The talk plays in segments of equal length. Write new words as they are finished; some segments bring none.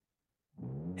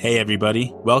Hey,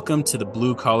 everybody. Welcome to the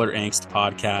Blue Collar Angst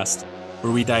podcast,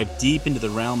 where we dive deep into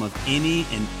the realm of any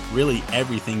and really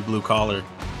everything blue collar.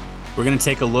 We're going to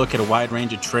take a look at a wide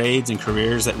range of trades and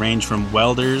careers that range from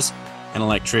welders and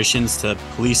electricians to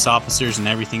police officers and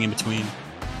everything in between.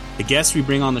 The guests we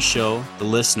bring on the show, the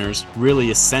listeners,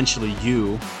 really essentially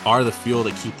you, are the fuel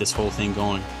that keep this whole thing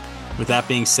going. With that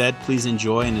being said, please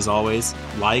enjoy, and as always,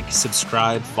 like,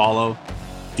 subscribe, follow.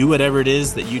 Do whatever it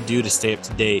is that you do to stay up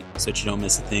to date so that you don't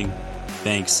miss a thing.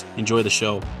 Thanks. Enjoy the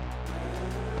show.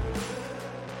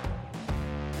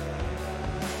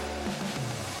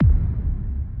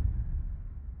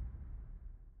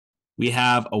 We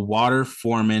have a water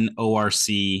foreman ORC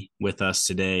with us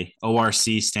today.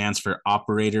 ORC stands for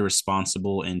Operator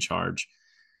Responsible in Charge.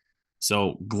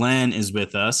 So Glenn is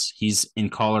with us. He's in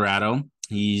Colorado.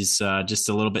 He's just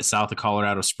a little bit south of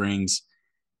Colorado Springs.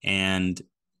 And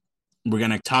we're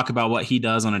going to talk about what he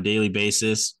does on a daily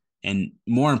basis. And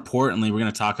more importantly, we're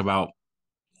going to talk about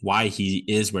why he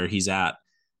is where he's at.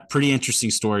 Pretty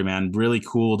interesting story, man. Really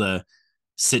cool to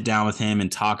sit down with him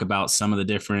and talk about some of the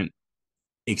different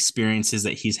experiences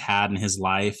that he's had in his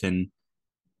life and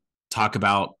talk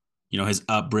about, his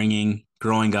upbringing,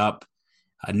 growing up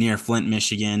near Flint,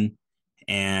 Michigan,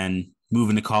 and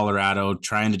moving to Colorado,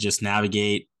 trying to just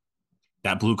navigate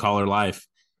that blue collar life.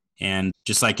 And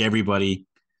just like everybody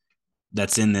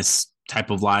that's in this type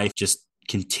of life, just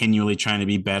continually trying to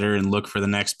be better and look for the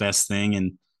next best thing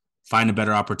and find a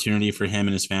better opportunity for him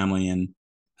and his family. And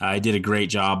I did a great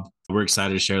job. We're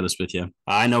excited to share this with you.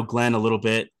 I know Glenn a little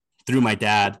bit through my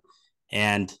dad.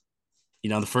 And,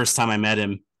 the first time I met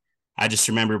him, I just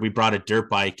remember we brought a dirt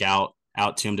bike out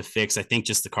to him to fix, I think,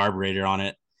 just the carburetor on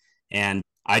it. And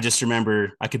I just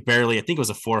remember I think it was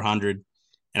a 400,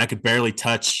 and I could barely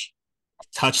touch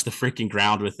the freaking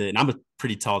ground with it. And I'm a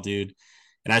pretty tall dude.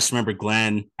 And I just remember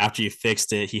Glenn, after you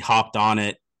fixed it, he hopped on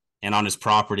it, and on his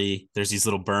property, there's these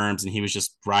little berms, and he was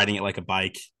just riding it like a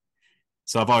bike.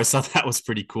 So I've always thought that was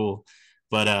pretty cool.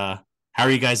 But how are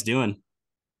you guys doing?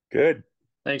 Good.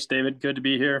 Thanks, David. Good to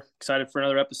be here. Excited for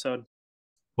another episode.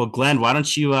 Well, Glenn, why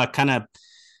don't you kind of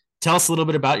tell us a little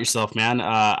bit about yourself, man?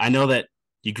 I know that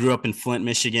you grew up in Flint,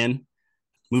 Michigan,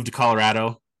 moved to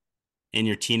Colorado in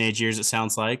your teenage years, it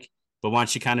sounds like. But why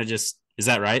don't you kind of is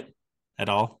that right at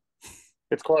all?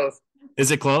 It's close. Is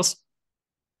it close?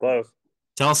 Close.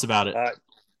 Tell us about it.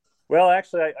 Well,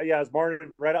 actually, I was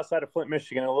born right outside of Flint,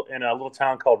 Michigan, in a little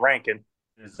town called Rankin.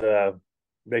 It's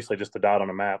basically just a dot on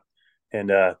a map.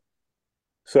 And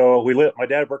so my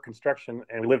dad worked construction,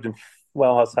 and we lived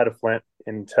outside of Flint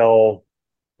until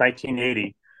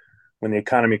 1980 when the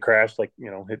economy crashed, it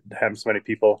happened to so many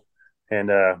people. And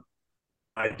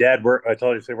my dad worked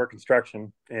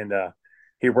construction, and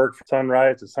he worked from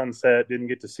sunrise to sunset, didn't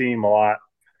get to see him a lot.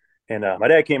 And my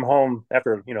dad came home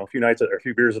after, a few nights or a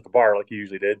few beers at the bar, like he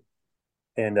usually did.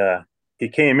 And he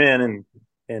came in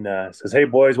and says, "Hey,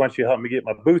 boys, why don't you help me get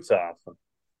my boots off?"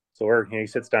 So he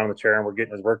sits down in the chair, and we're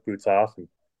getting his work boots off.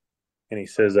 And he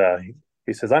says, "I'm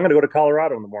going to go to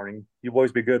Colorado in the morning. You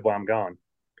boys be good while I'm gone."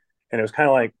 And it was kind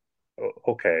of like,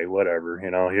 okay, whatever,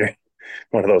 you're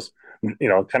one of those,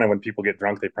 kind of when people get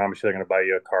drunk, they promise you they're going to buy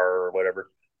you a car or whatever,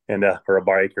 and or a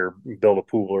bike or build a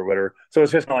pool or whatever. So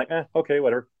it's just kind of like, okay,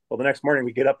 whatever. Well, the next morning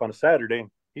we get up on a Saturday,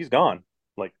 he's gone,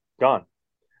 like gone.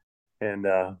 And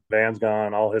van's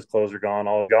gone, all his clothes are gone,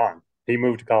 all gone. He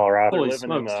moved to Colorado, Holy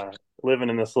smokes. living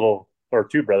in this little, or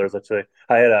two brothers, let's say.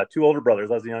 I had two older brothers.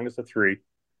 I was the youngest of three.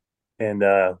 And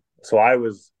so I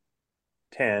was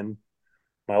 10.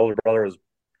 My older brother was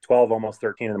 12, almost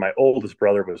 13, and my oldest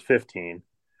brother was 15.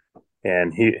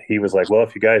 And he was like, "Well,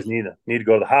 if you guys need to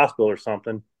go to the hospital or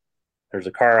something, there's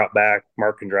a car out back.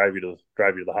 Mark can drive you to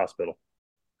the hospital."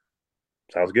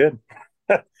 Sounds good.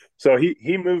 So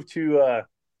he moved to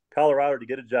Colorado to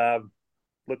get a job,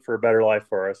 look for a better life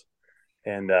for us,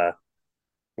 and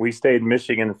we stayed in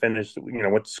Michigan and finished.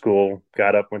 Went to school,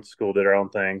 got up, went to school, did our own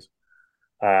things.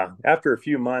 After a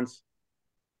few months,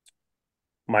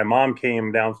 my mom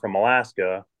came down from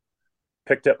Alaska,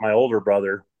 picked up my older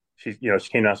brother. She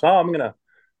came down and said, "Oh, I'm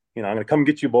gonna come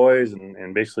get you boys,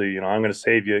 and basically, I'm gonna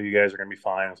save you. You guys are gonna be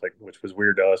fine." It's like, which was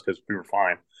weird to us because we were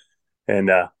fine. And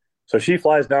so she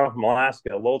flies down from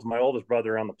Alaska, loads my oldest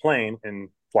brother on the plane, and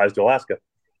flies to Alaska.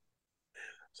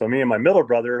 So me and my middle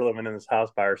brother are living in this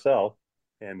house by ourselves.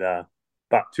 And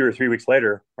about 2 or 3 weeks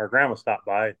later, our grandma stopped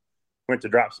by, went to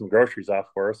drop some groceries off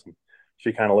for us, and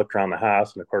she kind of looked around the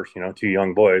house. And of course, two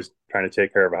young boys trying to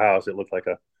take care of a house. It looked like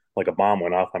a bomb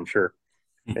went off, I'm sure.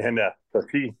 And so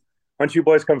why don't you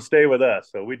boys come stay with us?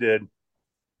 So we did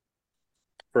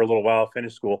for a little while,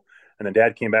 finished school, and then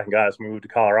Dad came back and got us. We moved to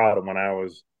Colorado when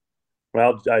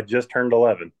I just turned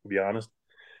 11, to be honest.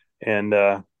 and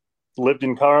lived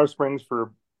in Colorado Springs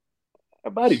for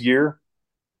about a year.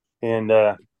 And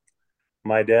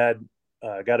my dad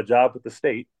got a job with the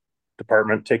state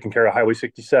department taking care of Highway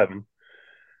 67.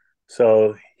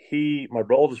 So my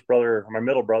oldest brother, my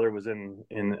middle brother, was in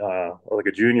like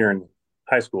a junior in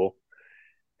high school,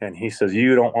 and he says,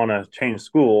 "You don't want to change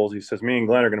schools." He says, "Me and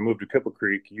Glenn are going to move to Cripple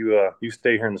Creek. You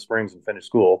stay here in the Springs and finish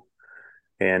school."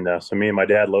 And so me and my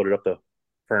dad loaded up the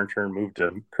furniture and moved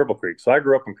to Cripple Creek. So I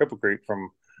grew up in Cripple Creek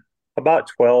from about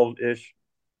 12 ish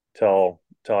till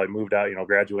I moved out.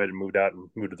 Graduated, moved out, and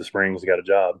moved to the Springs. Got a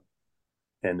job,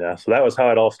 and so that was how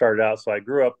it all started out. So I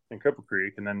grew up in Cripple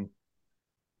Creek, and then,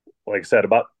 like I said,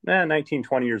 about 19,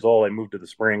 20 years old, I moved to the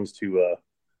Springs to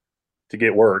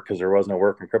get work because there was no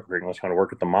work in Cripple Creek unless you want to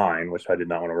work at the mine, which I did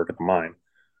not want to work at the mine.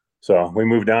 So we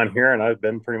moved down here, and I've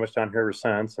been pretty much down here ever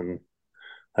since. And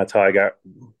that's how I got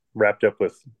wrapped up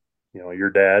with, your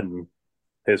dad and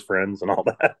his friends and all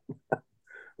that.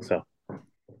 So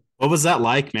What was that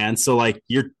like, man? So like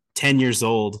you're 10 years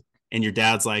old and your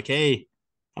dad's like, "Hey,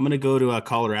 I'm going to go to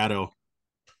Colorado."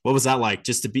 What was that like?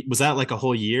 Was that like a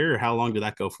whole year or how long did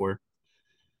that go for?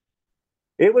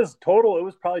 it was total. It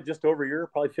was probably just over a year,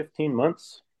 probably 15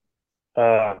 months.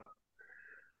 Uh,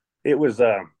 it was,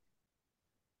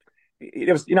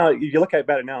 it was, you look at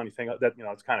it now and you think that,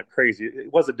 it's kind of crazy.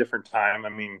 It was a different time. I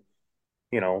mean,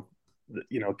 you know,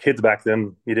 kids back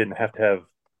then, you didn't have to have,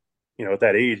 at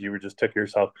that age, you were just took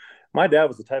yourself. My dad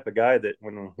was the type of guy that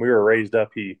when we were raised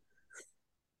up, he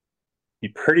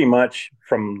pretty much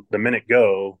from the minute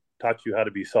go taught you how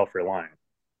to be self-reliant.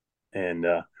 And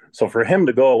so for him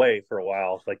to go away for a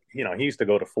while, like, he used to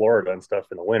go to Florida and stuff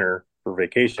in the winter for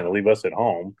vacation and leave us at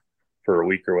home for a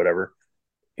week or whatever.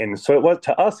 And so it was,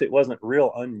 to us, it wasn't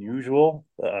real unusual.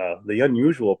 The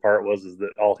unusual part was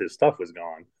that all his stuff was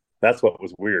gone. That's what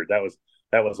was weird. That was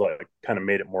like kind of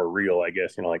made it more real, I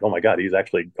guess. Like, oh my God, he's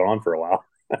actually gone for a while.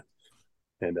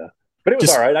 And but it was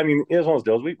all Just right. I mean, it was one of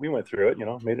those deals. We went through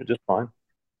it. Made it just fine.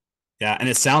 Yeah, and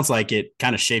it sounds like it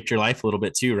kind of shaped your life a little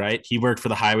bit too, right? He worked for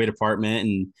the highway department,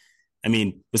 and I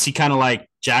mean, was he kind of like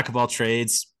jack of all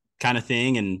trades kind of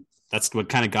thing, and that's what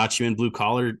kind of got you in blue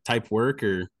collar type work,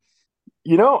 or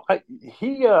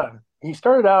He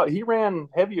started out. He ran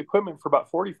heavy equipment for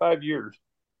about 45 years,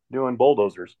 doing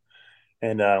bulldozers.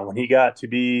 And when he got to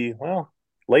be, well,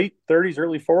 late 30s,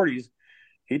 early 40s,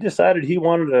 he decided he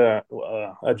wanted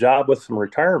a job with some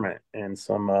retirement and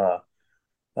some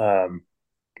um,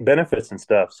 benefits and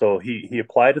stuff. So he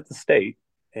applied at the state,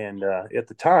 and at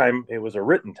the time it was a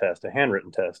written test, a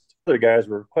handwritten test. The other guys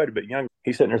were quite a bit younger.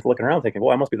 He's sitting there looking around, thinking,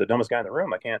 "Well, I must be the dumbest guy in the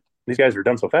room. I can't. These guys are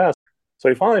done so fast." So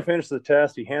he finally finishes the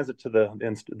test. He hands it to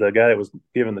the guy that was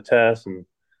giving the test, and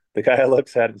the guy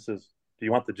looks at it and says, "Do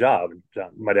you want the job?" And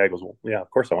my dad goes, "Well, yeah, of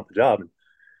course I want the job." And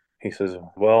he says,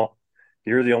 "Well,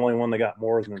 you're the only one that got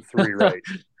more than three right."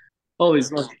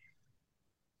 Always one.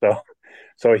 So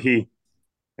so he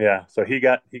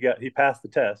passed the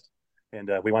test, and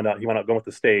he went out going with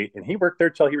the state, and he worked there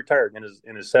till he retired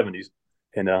in his 70s.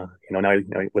 And now,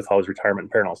 with all his retirement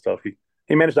and parental stuff,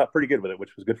 he managed out pretty good with it,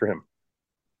 which was good for him.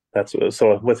 That's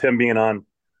so with him being on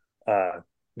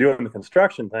doing the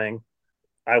construction thing,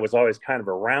 I was always kind of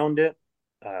around it.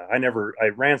 I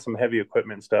ran some heavy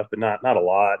equipment and stuff, but not a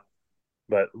lot.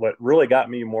 But what really got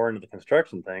me more into the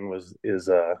construction thing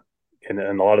and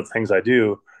a lot of the things I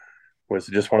do was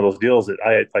just one of those deals that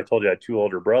I told you I had two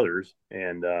older brothers,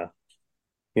 and it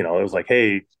was like,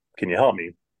 "Hey, can you help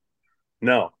me?"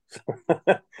 No.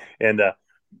 And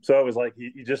so it was like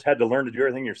you just had to learn to do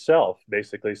everything yourself,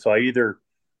 basically. So I either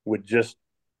would just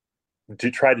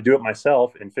try to do it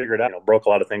myself and figure it out, broke a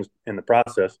lot of things in the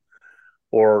process,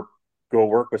 or go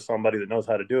work with somebody that knows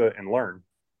how to do it and learn.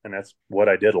 And that's what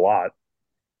I did a lot.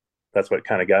 That's what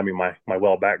kind of got me my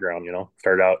well background.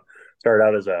 Started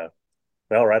out as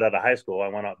right out of high school. I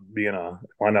wound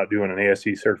up doing an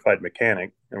ASE certified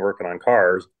mechanic and working on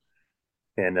cars.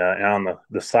 And on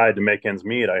the side to make ends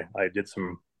meet, I did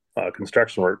some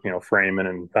construction work, framing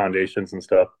and foundations and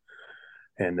stuff.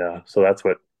 And so that's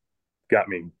what got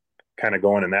me kind of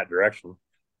going in that direction.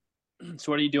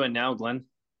 So what are you doing now, Glenn?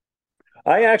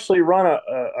 I actually run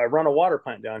a water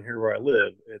plant down here where I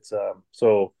live. It's uh,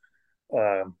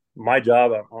 my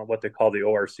job on what they call the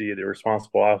ORC, the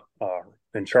responsible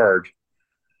in charge,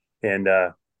 and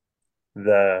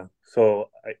the so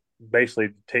I basically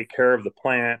take care of the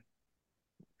plant,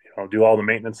 do all the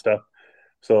maintenance stuff.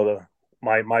 So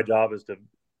my job is to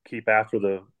keep after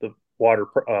the water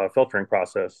filtering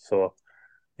process. So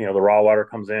the raw water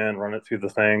comes in, run it through the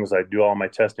things. I do all my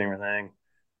testing and everything,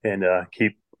 and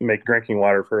make drinking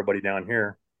water for everybody down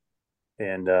here.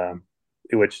 And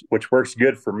which works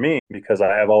good for me because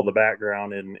I have all the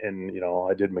background in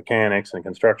I did mechanics and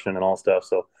construction and all stuff.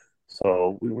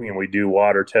 So we do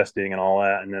water testing and all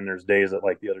that. And then there's days that,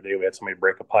 like the other day, we had somebody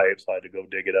break a pipe, so I had to go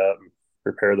dig it up and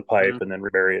repair the pipe Mhm. and then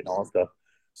rebury it and all that stuff.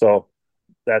 So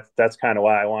that's kind of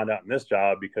why I wound up in this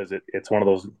job, because it's one of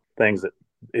those things that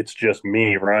it's just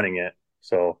me running it.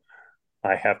 So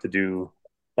I have to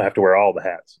wear all the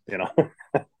hats.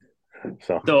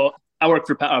 So So I work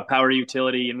for power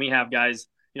utility, and we have guys,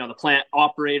 the plant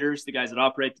operators, the guys that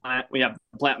operate the plant. We have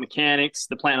the plant mechanics,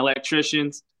 the plant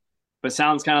electricians. But it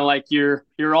sounds kind of like you're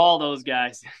all those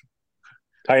guys.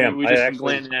 I we am. we I just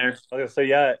actually, blend there. I was gonna say,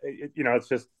 yeah, it's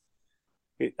just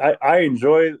I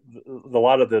enjoy a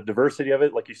lot of the diversity of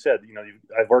it. Like you said,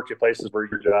 I've worked at places where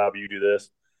your job, you do this.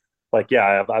 Like,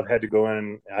 yeah, I've had to go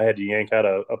in. I had to yank out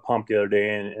a pump the other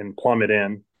day and plumb it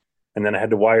in, and then I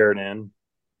had to wire it in.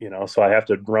 So I have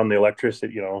to run the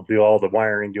electricity. Do all the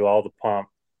wiring, do all the pump,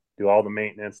 do all the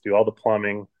maintenance, do all the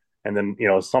plumbing, and then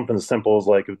something as simple as,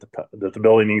 like, if the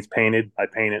building needs painted, I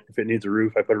paint it. If it needs a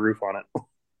roof, I put a roof on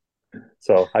it.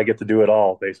 So I get to do it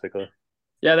all basically.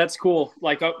 Yeah, that's cool.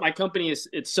 Like my company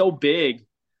it's so big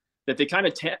that they kind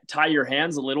of tie your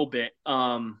hands a little bit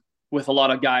with a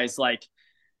lot of guys. Like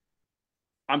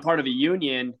I'm part of a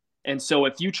union, and so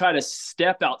if you try to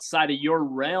step outside of your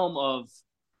realm of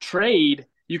trade,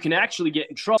 you can actually get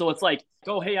in trouble. So it's like,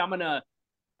 oh hey, I'm gonna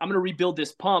rebuild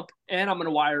this pump and I'm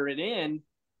gonna wire it in.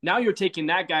 Now you're taking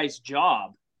that guy's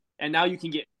job, and now you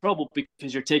can get in trouble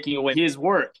because you're taking away his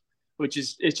work, which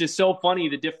is it's just so funny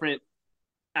the different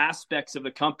aspects of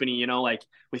the company. Like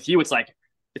with you, it's like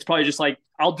it's probably just like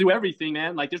I'll do everything,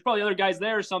 man. Like there's probably other guys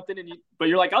there or something, but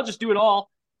you're like I'll just do it all.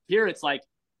 Here it's like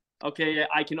okay,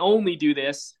 I can only do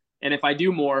this, and if I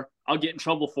do more, I'll get in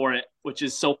trouble for it, which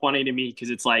is so funny to me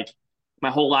because it's like my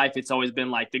whole life it's always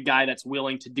been like the guy that's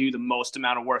willing to do the most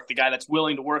amount of work, the guy that's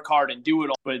willing to work hard and do it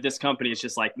all. But at this company, it's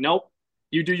just like nope,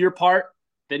 you do your part,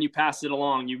 then you pass it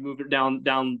along, you move it down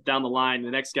the line.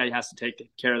 The next guy has to take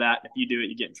care of that. If you do it,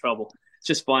 you get in trouble. It's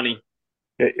just funny.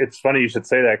 It's funny you should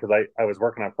say that, because I was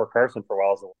working on Fort Carson for a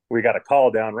while. So we got a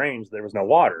call down range. There was no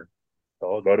water.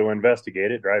 So I'll go to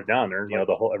investigate it, drive down there,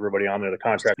 everybody on there, the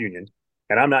contract union.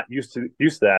 And I'm not used to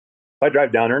that. So I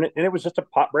drive down there, and it was just a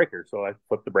pot breaker. So I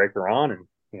flipped the breaker on and,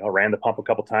 ran the pump a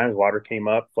couple times. Water came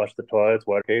up, flushed the toilets.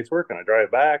 Okay, it's working. I drive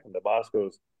back, and the boss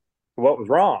goes, "What was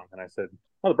wrong?" And I said,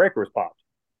 "Oh, the breaker was popped."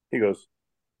 He goes,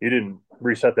 "You didn't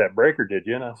reset that breaker, did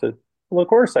you?" And I said, "Well, of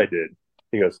course I did."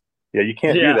 He goes, "Yeah, you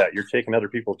can't do Yeah. that. You're taking other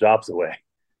people's jobs away."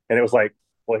 And it was like,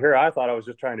 well, here I thought I was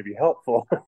just trying to be helpful,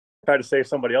 try to save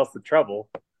somebody else the trouble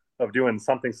of doing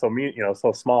something so mean,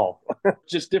 so small.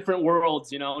 Just different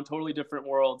worlds, totally different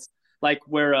worlds. Like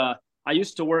where I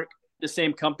used to work the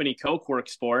same company Coke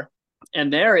works for,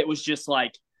 and there it was just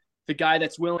like the guy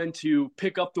that's willing to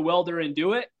pick up the welder and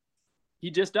do it, he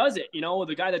just does it.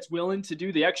 The guy that's willing to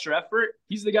do the extra effort,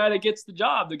 he's the guy that gets the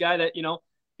job. The guy that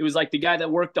it was like the guy that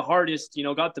worked the hardest,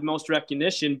 got the most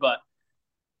recognition, but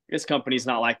this company's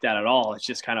not like that at all. It's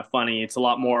just kind of funny. It's a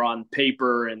lot more on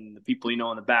paper and the people in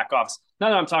the back office. Not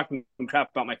that I'm talking crap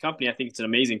about my company. I think it's an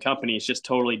amazing company. It's just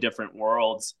totally different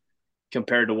worlds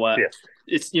compared to what Yes.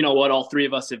 it's what all three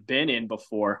of us have been in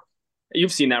before.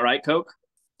 You've seen that, right, Coke?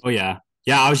 Oh yeah.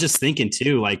 Yeah, I was just thinking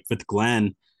too, like with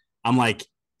Glenn, I'm like,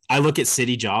 I look at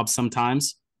city jobs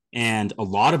sometimes and a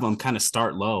lot of them kind of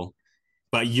start low,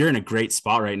 but you're in a great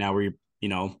spot right now where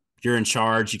you're in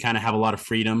charge, you kind of have a lot of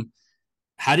freedom.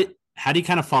 How do you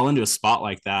kind of fall into a spot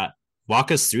like that?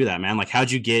 Walk us through that, man. Like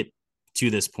how'd you get to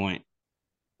this point?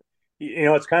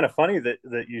 It's kind of funny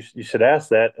that you should ask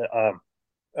that.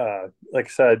 Like I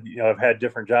said, I've had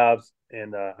different jobs,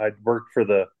 and I worked for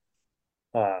the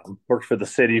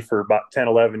city for about 10,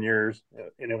 11 years,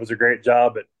 and it was a great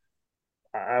job. But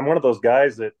I'm one of those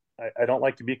guys that I don't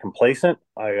like to be complacent.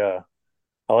 I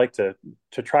like to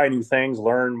try new things,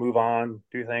 learn, move on,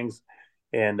 do things.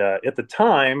 And at the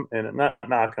time, and not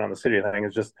knocking on the city thing,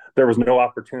 it's just there was no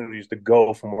opportunities to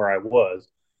go from where I was.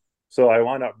 So I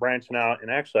wound up branching out, and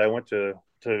actually I went to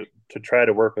try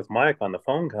to work with Mike on the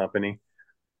phone company,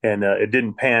 and it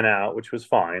didn't pan out, which was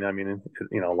fine. I mean,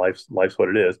 life's what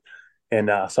it is. And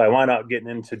so I wound up getting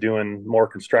into doing more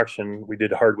construction. We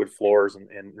did hardwood floors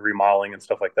and remodeling and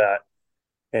stuff like that.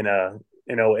 And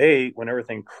in '08, when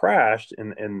everything crashed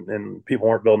and people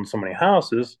weren't building so many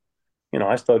houses,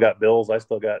 I still got bills, I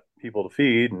still got people to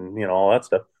feed, and all that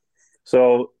stuff.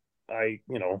 So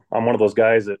I'm one of those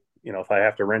guys that if I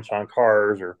have to wrench on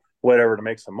cars or whatever to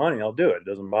make some money, I'll do it. It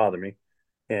doesn't bother me.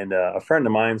 And a friend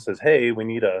of mine says, "Hey, we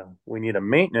need a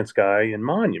maintenance guy in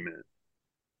Monument."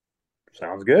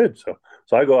 Sounds good. So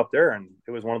I go up there, and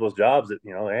it was one of those jobs that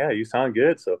yeah, you sound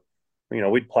good. So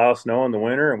we'd plow snow in the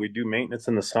winter and we'd do maintenance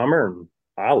in the summer, and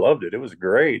I loved it. It was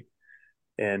great.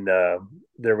 And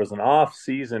there was an off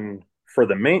season for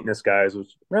the maintenance guys, which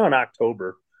was around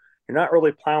October. You're not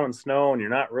really plowing snow and you're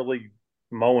not really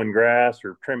mowing grass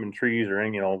or trimming trees or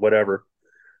any, whatever.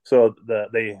 So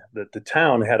the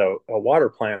town had a water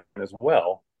plant as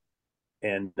well.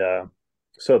 And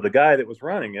so the guy that was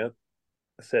running it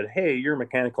said, "Hey, you're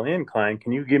mechanically inclined.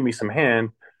 Can you give me some hand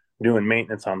doing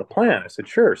maintenance on the plant?" I said,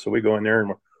 "Sure." So we go in there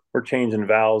and we're changing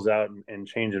valves out and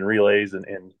changing relays and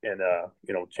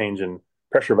changing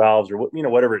pressure valves or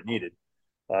whatever it needed.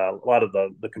 A lot of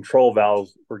the control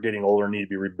valves were getting older and need to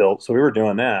be rebuilt. So we were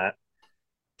doing that.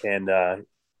 And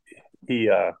he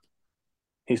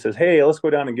he says, "Hey, let's go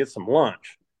down and get some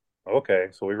lunch." Okay,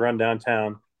 so we run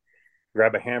downtown,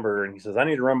 grab a hamburger, and he says, "I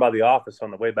need to run by the office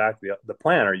on the way back to the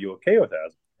plant. Are you okay with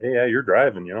that?" "Hey, yeah, you're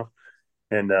driving.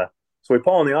 And so we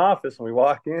pull in the office and we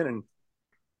walk in, and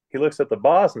he looks at the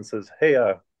boss and says, "Hey,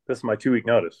 this is my 2 week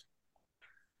notice."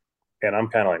 And I'm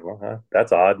kind of like, "Well,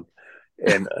 that's odd."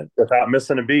 And without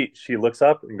missing a beat, she looks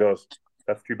up and goes,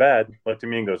 "That's too bad." Looked at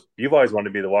me and goes, "You've always wanted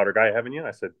to be the water guy, haven't you?" And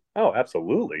I said, "Oh,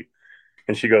 absolutely."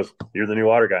 And she goes, "You're the new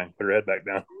water guy." And put her head back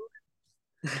down.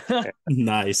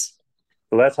 Nice.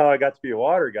 So that's how I got to be a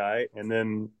water guy. And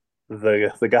then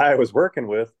the guy I was working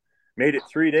with made it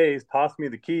 3 days, tossed me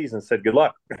the keys, and said, "Good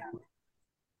luck."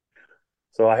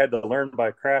 So I had to learn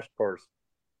by crash course.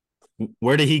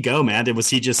 Where did he go, man? Was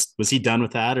he done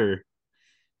with that, or do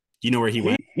you know where he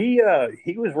He went?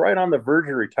 he was right on the verge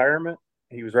of retirement.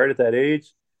 He was right at that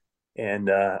age, and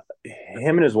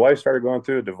him and his wife started going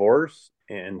through a divorce,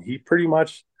 and he pretty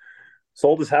much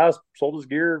sold his house, sold his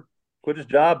gear, quit his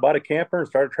job, bought a camper, and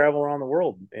started traveling around the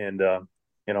world. And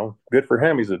good for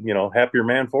him. He's a happier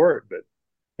man for it. But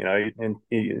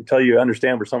until you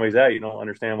understand where somebody's at, you don't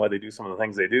understand why they do some of the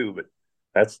things they do. But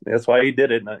that's why he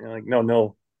did it. And, like,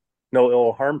 no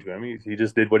ill harm to him. He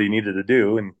just did what he needed to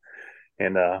do,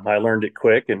 and I learned it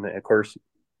quick. And of course,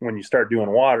 when you start doing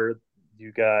water,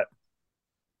 you got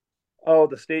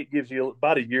the state gives you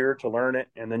about a year to learn it,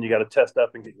 and then you got to test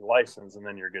up and get your license, and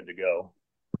then you're good to go.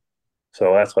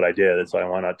 So that's what I did. So I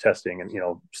went out testing and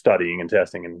studying and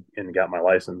testing and got my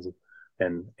license.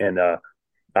 And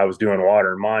I was doing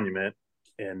water and monument,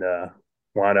 and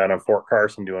wound out on Fort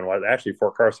Carson doing what. Actually,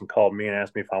 Fort Carson called me and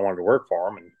asked me if I wanted to work for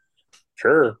them, and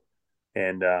sure.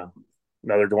 And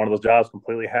another one of those jobs,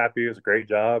 completely happy. It was a great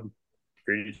job,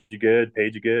 treated you good,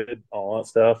 paid you good, all that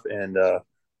stuff. And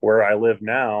where I live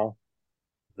now,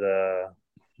 the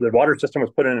water system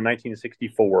was put in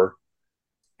 1964,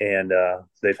 and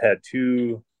they've had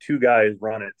two guys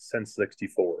run it since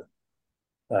 64.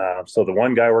 So the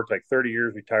one guy worked like 30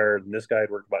 years, retired, and this guy had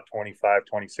worked about 25,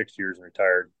 26 years and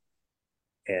retired.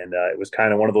 And it was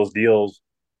kind of one of those deals.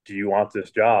 Do you want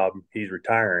this job? He's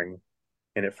retiring.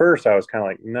 And at first I was kind of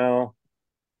like, no.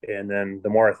 And then the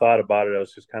more I thought about it, I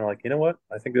was just kind of like, you know what?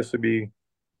 I think this would be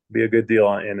a good deal.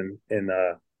 And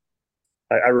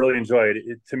I really enjoyed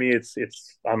it. To me,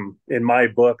 I'm in my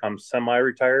book, I'm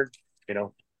semi-retired.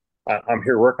 I'm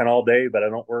here working all day, but I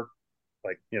don't work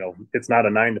it's not a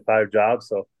 9 to 5 job.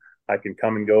 So I can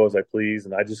come and go as I please.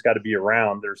 And I just got to be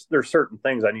around. There's certain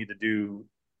things I need to do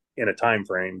in a time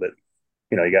frame, but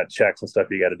you got checks and stuff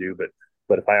you got to do.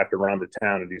 But if I have to run to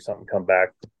town and do something, come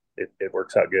back, it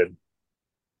works out good.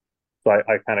 So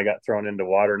I kind of got thrown into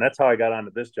water, and that's how I got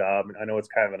onto this job. And I know it's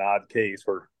kind of an odd case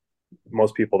where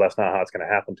most people, that's not how it's going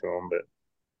to happen to them,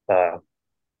 but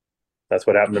that's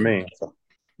what happened to me. So.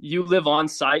 You live on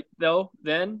site though,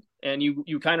 then, and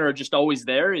you kind of are just always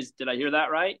there. Did I hear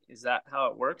that right? Is that how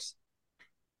it works?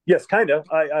 Yes, kind of.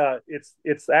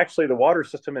 It's actually the water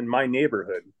system in my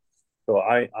neighborhood. So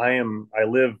I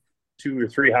live 2 or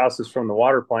 3 houses from the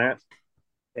water plant,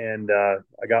 and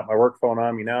I got my work phone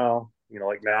on me now.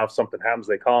 Like now, if something happens,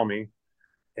 they call me,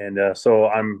 and so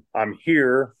I'm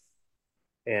here,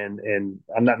 and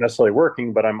I'm not necessarily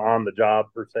working, but I'm on the job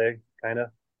per se, kind of.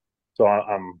 So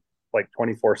I'm like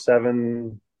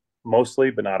 24/7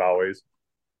 mostly, but not always.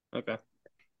 Okay.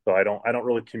 So I don't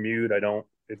really commute. I don't.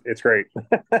 It's great.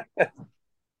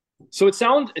 So it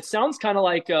sounds kind of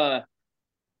like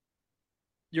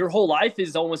your whole life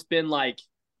has almost been like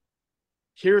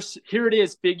here it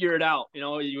is, figure it out.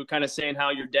 You were kind of saying how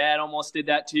your dad almost did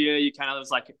that to you. You kind of was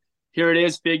like, here it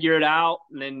is, figure it out.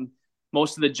 And then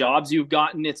most of the jobs you've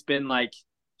gotten, it's been like,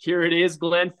 here it is,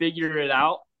 Glenn, figure it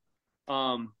out.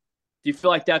 Do you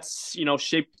feel like that's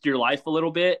shaped your life a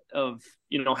little bit of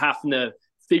having to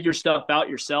figure stuff out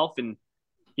yourself and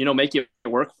make it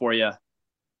work for you?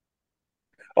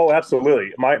 Oh,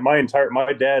 absolutely. My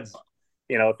dad's,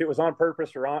 if it was on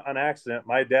purpose or on accident,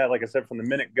 my dad, like I said, from the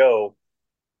minute go,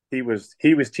 he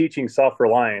was teaching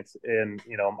self-reliance. And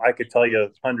I could tell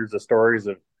you hundreds of stories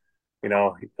of,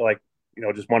 like,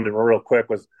 just one real quick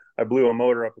was, I blew a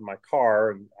motor up in my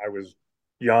car, and I was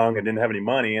young and didn't have any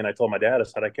money, and I told my dad, I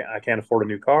said, I can't afford a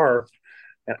new car,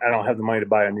 and I don't have the money to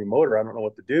buy a new motor. I don't know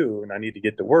what to do, and I need to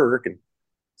get to work. And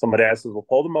so my dad says, well,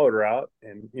 pull the motor out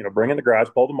and, bring in the garage,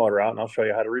 pull the motor out, and I'll show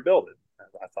you how to rebuild it. And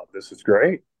I thought, this is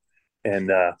great.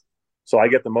 And so I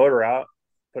get the motor out,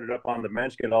 put it up on the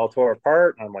bench, get it all tore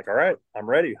apart. And I'm like, all right, I'm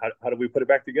ready. How do we put it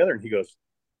back together? And he goes,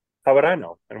 how would I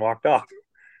know? And walked off.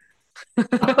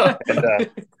 And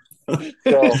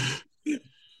so,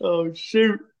 oh,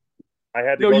 shoot. I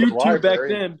had to go to the library. Back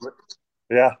then.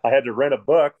 Yeah, I had to rent a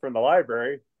book from the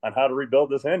library on how to rebuild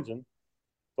this engine.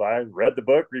 So I read the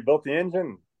book, rebuilt the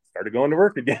engine, started going to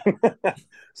work again.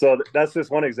 So that's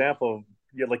just one example.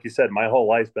 Like you said, my whole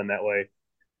life's been that way.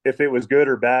 If it was good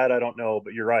or bad, I don't know,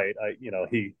 but you're right.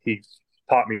 He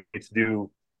taught me to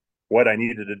do what I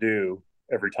needed to do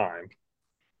every time.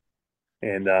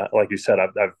 And like you said,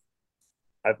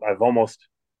 I've almost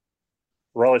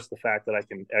relished the fact that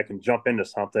I can jump into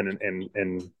something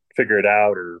and figure it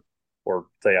out, or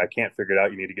say I can't figure it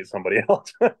out. You need to get somebody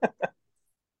else.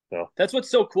 So that's what's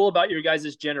so cool about your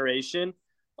guys' generation.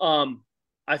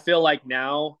 I feel like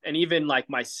now, and even like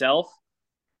myself,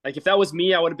 like if that was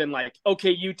me, I would have been like,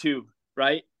 okay, YouTube,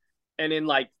 right? And in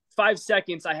like 5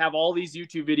 seconds, I have all these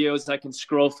YouTube videos I can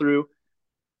scroll through,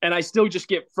 and I still just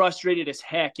get frustrated as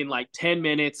heck in like 10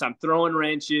 minutes. I'm throwing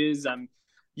wrenches. I'm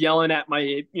yelling at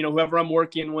my, whoever I'm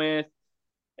working with.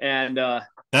 And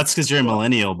that's because you're a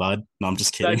millennial, bud. No, I'm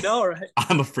just kidding. I know, right?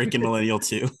 I'm a freaking millennial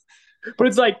too. But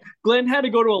it's like Glenn had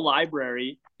to go to a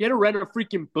library. He had to read a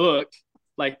freaking book.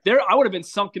 Like I would have been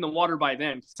sunk in the water by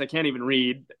then because I can't even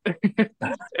read.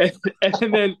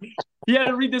 and then he had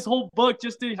to read this whole book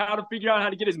just to how to figure out how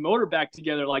to get his motor back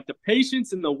together. Like the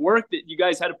patience and the work that you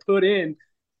guys had to put in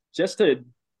just to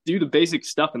do the basic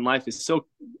stuff in life is so,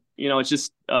 it's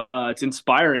just, it's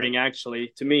inspiring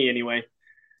actually, to me anyway.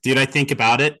 Dude, I think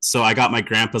about it. So I got my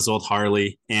grandpa's old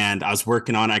Harley and I was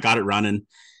working on it. I got it running,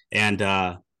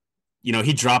 and,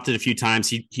 he dropped it a few times.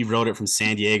 He rode it from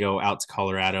San Diego out to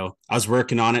Colorado. I was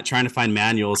working on it, trying to find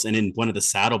manuals. And in one of the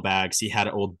saddlebags, he had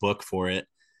an old book for it.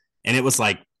 And it was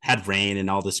like, had rain and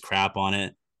all this crap on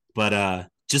it. But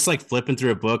just like flipping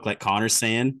through a book, like Connor's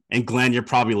saying, and Glenn, you're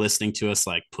probably listening to us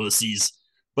like pussies.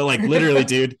 But like literally,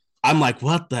 dude, I'm like,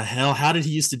 what the hell? How did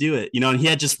he used to do it? And he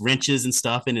had just wrenches and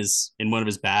stuff in one of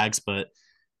his bags. But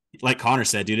like Connor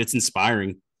said, dude, it's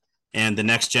inspiring. And the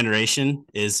next generation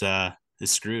is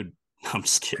screwed. I'm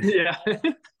just kidding. Yeah.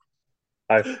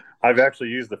 I've actually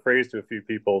used the phrase to a few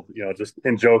people, just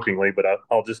in jokingly, but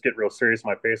I'll just get real serious in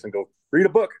my face and go, read a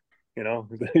book.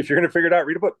 If you're going to figure it out,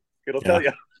 read a book. It'll tell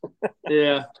you.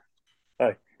 Yeah.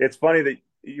 It's funny that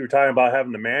you were talking about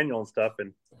having the manual and stuff.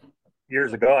 And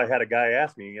years ago, I had a guy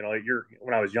ask me,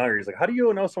 when I was younger, he's like, how do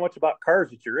you know so much about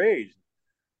cars at your age?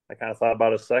 I kind of thought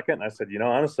about it a second. And I said,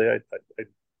 honestly,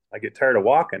 I get tired of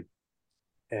walking.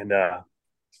 And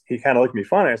he kind of looked at me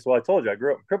funny. I said, well, I told you, I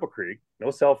grew up in Cripple Creek,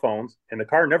 no cell phones, and the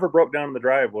car never broke down in the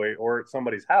driveway or at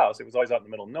somebody's house. It was always out in the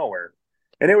middle of nowhere.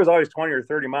 And it was always 20 or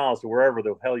 30 miles to wherever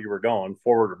the hell you were going,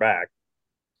 forward or back.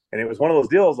 And it was one of those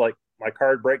deals like my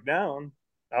car would break down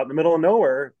out in the middle of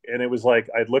nowhere. And it was like,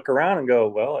 I'd look around and go,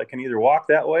 well, I can either walk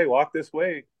that way, walk this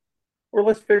way, or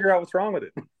let's figure out what's wrong with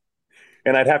it.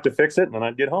 And I'd have to fix it and then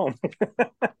I'd get home.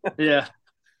 Yeah.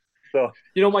 So,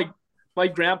 my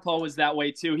grandpa was that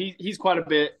way too. He's quite a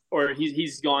bit, or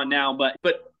he's gone now, but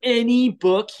any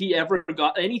book he ever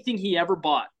got, anything he ever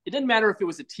bought, it didn't matter if it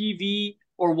was a TV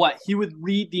or what, he would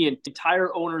read the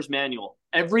entire owner's manual.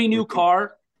 Every new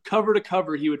car, cover to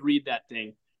cover, he would read that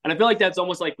thing. And I feel like that's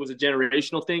almost like was a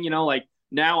generational thing, like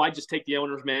now I just take the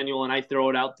owner's manual and I throw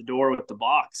it out the door with the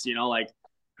box, like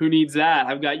who needs that?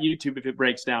 I've got YouTube if it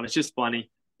breaks down. It's just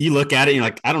funny. You look at it and you're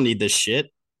like, I don't need this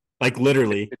shit. Like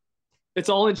literally. It's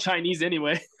all in Chinese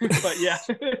anyway, but yeah.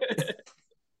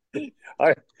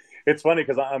 It's funny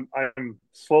because I'm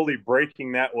slowly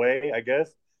breaking that way, I guess,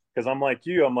 because I'm like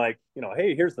you. I'm like,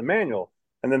 hey, here's the manual.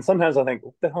 And then sometimes I think,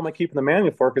 what the hell am I keeping the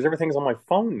manual for? Because everything's on my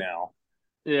phone now.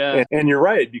 Yeah. And you're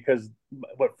right, because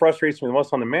what frustrates me the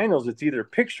most on the manuals, it's either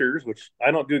pictures, which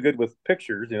I don't do good with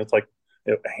pictures. It's like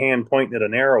a hand pointing at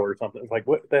an arrow or something. It's like,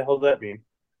 what the hell does that mean?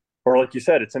 Or like you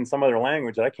said, it's in some other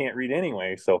language that I can't read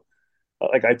anyway. So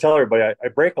like I tell everybody, I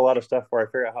break a lot of stuff before I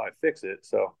figure out how I fix it.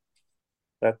 So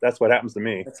that's what happens to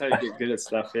me. That's how you get good at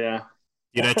stuff. Yeah.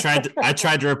 Dude, I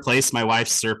tried to replace my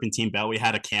wife's serpentine belt. We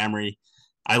had a Camry.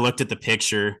 I looked at the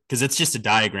picture because it's just a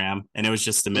diagram, and it was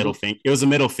just a middle finger. It was a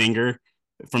middle finger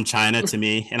from China to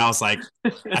me, and I was like,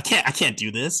 I can't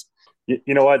do this.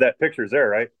 You know why that picture's there,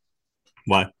 right?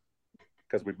 What?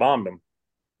 because we bombed them.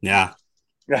 Yeah,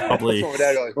 That's probably. what my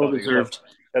dad always Well tells me. He's like, deserved.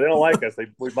 yeah, they don't like us.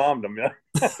 We bombed them. Yeah.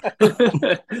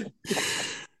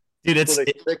 Dude, So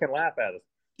they can laugh at us.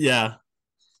 yeah,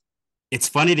 it's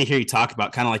funny to hear you talk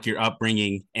about kind of like your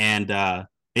upbringing, and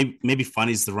maybe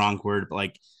funny is the wrong word, but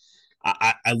like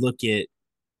I look at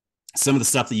some of the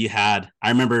stuff that you had. I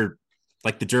remember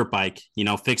like the dirt bike,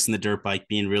 fixing the dirt bike,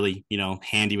 being really,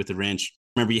 handy with the wrench.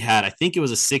 I remember you had, I think it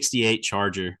was a 68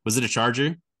 Charger. Was it a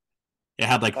Charger? It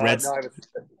had like red.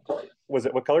 No, was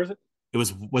it, what color is it?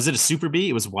 Was it a Super B?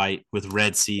 It was white with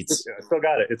red seats. I still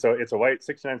got it. It's a white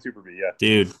 69 Super B. Yeah.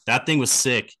 Dude, that thing was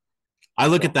sick. I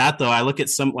look at that though. I look at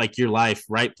some like your life,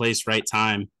 right place, right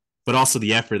time, but also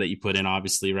the effort that you put in,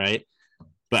 obviously, right?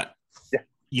 But Yeah.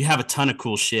 you have a ton of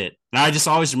cool shit. And I just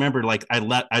always remember like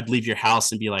I'd leave your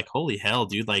house and be like, holy hell,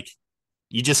 dude, like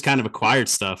you just kind of acquired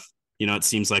stuff, it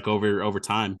seems like over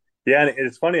time. Yeah, and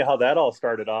it's funny how that all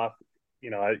started off.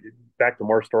 Back to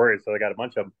more stories. So I got a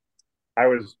bunch of them. I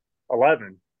was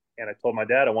 11, and I told my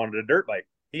dad I wanted a dirt bike.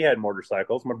 He had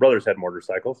motorcycles. My brothers had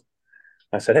motorcycles.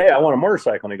 I said, "Hey, I want a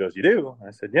motorcycle." And he goes, "You do?"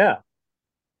 I said, "Yeah."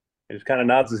 He just kind of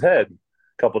nods his head.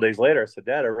 A couple of days later, I said,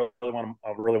 "Dad, I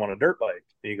really want a dirt bike."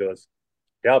 And he goes,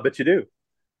 "Yeah, I'll bet you do."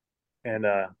 And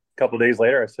a couple of days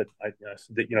later, I said,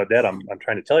 Dad, I'm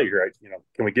trying to tell you here.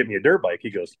 Can we get me a dirt bike?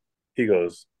 He goes,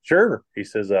 "Sure." He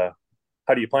says,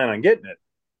 "How do you plan on getting it?"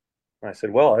 And I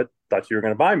said, "Well, I thought you were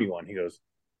going to buy me one." He goes,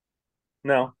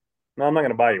 "No, no, I'm not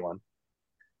going to buy you one."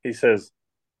 He says,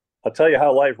 "I'll tell you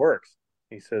how life works."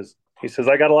 He says,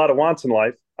 "I got a lot of wants in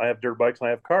life. I have dirt bikes and I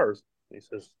have cars." He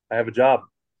says, "I have a job.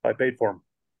 I paid for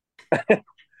them."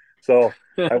 So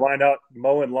I wind up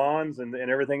mowing lawns and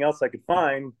everything else I could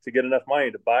find to get enough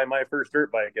money to buy my first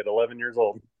dirt bike at 11 years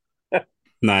old.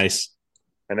 Nice.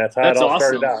 And that's how it That's all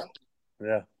started awesome. out.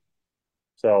 Yeah.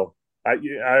 So I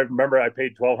remember I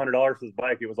paid $1,200 for this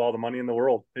bike. It was all the money in the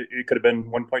world. It could have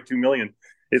been 1.2 million.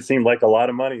 It seemed like a lot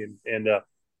of money. And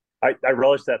I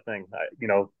relished that thing.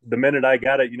 The minute I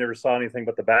got it, you never saw anything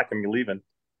but the back of me leaving.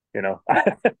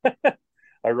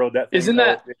 I rode that thing Isn't till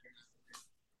that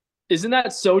isn't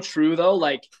that so true though?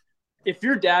 Like if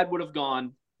your dad would have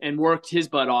gone and worked his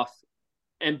butt off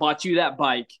and bought you that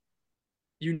bike,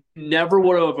 you never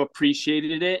would have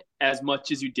appreciated it as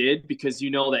much as you did because you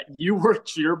know that you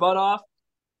worked your butt off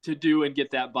to do and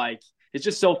get that bike. It's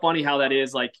just so funny how that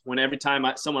is. Like when every time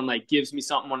someone like gives me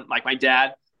something, like my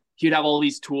dad, he'd have all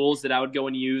these tools that I would go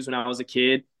and use when I was a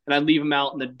kid, and I'd leave them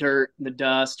out in the dirt and the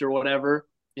dust or whatever,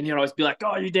 and he'd always be like,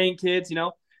 "Oh, you dang kids," you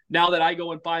know. Now that I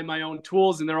go and buy my own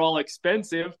tools and they're all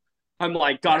expensive, I'm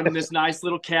like, got them in this nice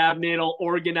little cabinet, all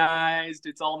organized.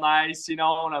 It's all nice, you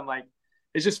know. And I'm like,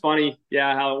 it's just funny,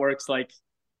 yeah, how it works. Like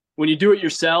when you do it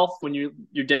yourself, when your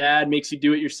dad makes you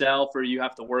do it yourself, or you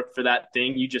have to work for that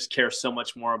thing, you just care so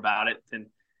much more about it than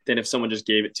if someone just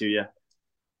gave it to you.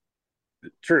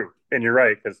 true. And you're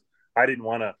right, because I didn't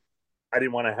want to I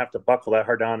didn't want to have to buckle that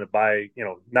hard down to buy,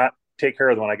 not take care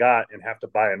of the one I got and have to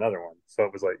buy another one. So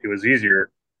it was easier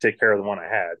to take care of the one I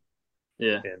had.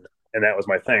 Yeah. And that was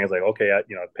my thing. It's like, okay, I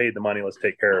paid the money, let's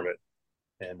take care of it.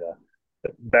 And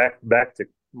back to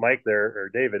Mike there, or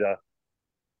David,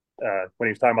 when he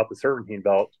was talking about the serpentine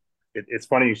belt, it's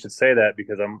funny you should say that,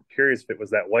 because I'm curious if it was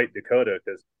that white Dakota,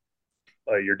 because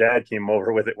your dad came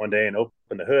over with it one day and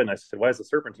opened the hood, and I said, "Why is the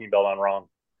serpentine belt on wrong?"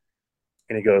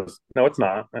 And he goes, "No, it's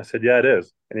not." I said, "Yeah, it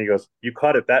is." And he goes, "You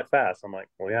caught it that fast?" I'm like,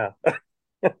 "Well, yeah."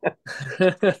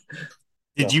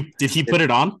 Did So you did he put it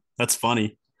on? That's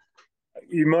funny.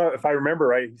 if I remember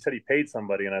right, he said he paid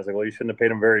somebody, and I was like, "Well, you shouldn't have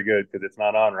paid him very good because it's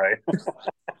not on right."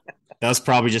 That was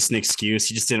probably just an excuse.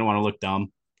 He just didn't want to look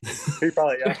dumb. He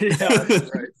probably, yeah, Yeah.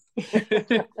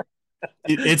 right.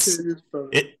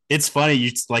 It's funny.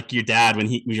 You like your dad when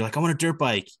you're like, I want a dirt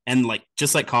bike, and like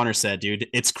just like Connor said, dude,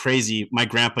 it's crazy. My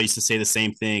grandpa used to say the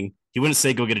same thing. He wouldn't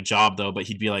say go get a job though, but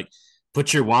he'd be like,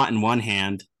 put your want in one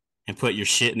hand and put your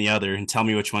shit in the other, and tell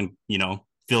me which one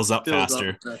fills up Fills up.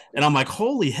 faster. And I'm like,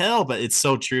 holy hell! But it's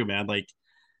so true, man. Like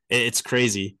it's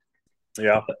crazy.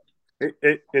 Yeah,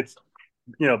 it's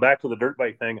back to the dirt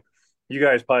bike thing. You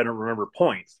guys probably don't remember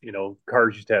points.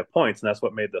 Cars used to have points, and that's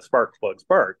what made the spark plug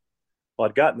spark. Well,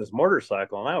 I'd gotten this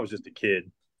motorcycle, and I was just a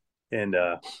kid, and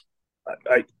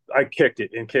I kicked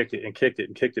it and kicked it and kicked it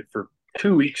and kicked it for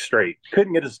 2 weeks straight.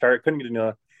 Couldn't get it to start. Couldn't get it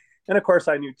to. And of course,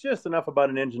 I knew just enough about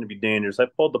an engine to be dangerous. I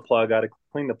pulled the plug out, I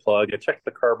cleaned the plug, I checked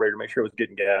the carburetor, make sure it was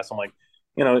getting gas. I'm like,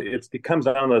 it comes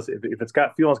down to this. If it's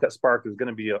got fuel, it's got spark, there's going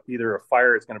to be either a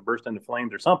fire, it's going to burst into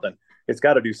flames or something. It's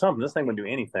got to do something. This thing wouldn't do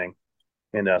anything.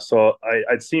 And so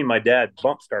I'd seen my dad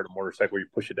bump start a motorcycle where you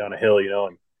push it down a hill,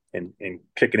 and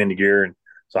kick it into gear. And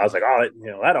So I was like, oh,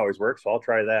 that always works. So I'll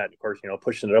try that. And of course,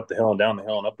 pushing it up the hill and down the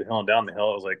hill and up the hill and down the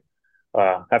hill. It was like,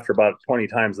 after about 20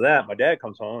 times of that, my dad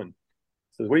comes home and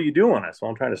says, what are you doing? I said,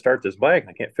 well, I'm trying to start this bike and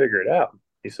I can't figure it out.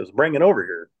 He says, bring it over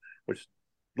here, which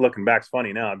looking back is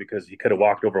funny now because he could have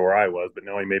walked over where I was, but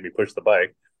no, he made me push the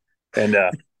bike. And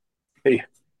he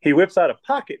he whips out a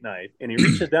pocket knife and he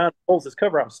reaches down, pulls his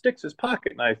cover out, sticks his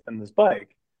pocket knife in his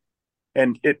bike,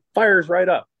 and it fires right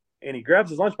up. And he grabs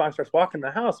his lunchbox, starts walking in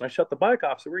the house, and I shut the bike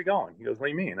off. So where are you going? He goes, what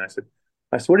do you mean? I said,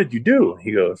 what did you do?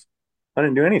 He goes, I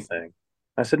didn't do anything.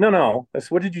 I said, no. I said,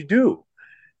 what did you do?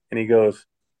 And he goes,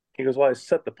 well, I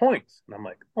set the points. And I'm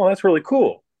like, oh, that's really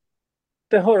cool. What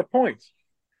the hell are points?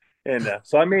 And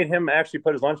so I made him actually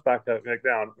put his lunch back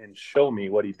down and show me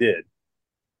what he did.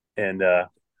 And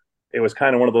it was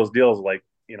kind of one of those deals like,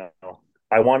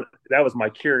 that was my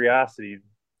curiosity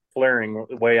flaring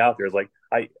way out there. It's like,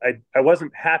 I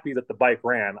wasn't happy that the bike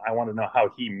ran. I want to know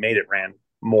how he made it ran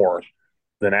more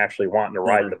than actually wanting to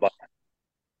ride the bike.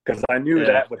 Because I knew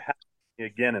that would happen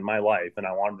again in my life, and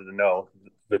I wanted to know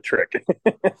the trick.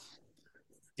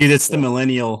 Dude, it's the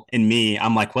millennial in me.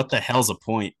 I'm like, what the hell's a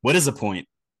point? What is a point?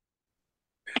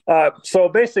 So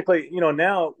basically,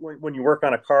 now when you work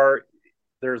on a car,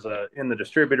 there's in the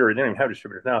distributor, we didn't even have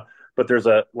distributors now, but there's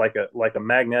a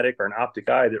magnetic or an optic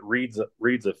eye that reads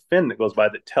a fin that goes by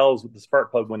that tells the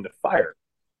spark plug when to fire.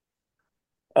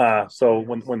 So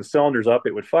when the cylinder's up,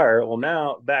 it would fire. Well,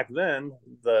 now back then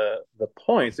the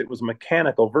points, it was a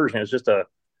mechanical version. It's just it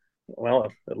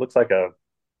looks like a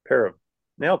pair of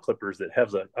nail clippers that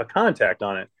has a contact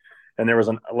on it, and there was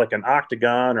an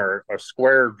octagon or a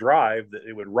square drive that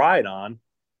it would ride on,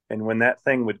 and when that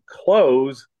thing would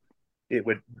close, it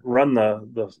would run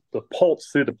the pulse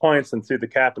through the points and through the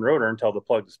cap and rotor until the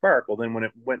plug would spark. Well, then when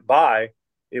it went by,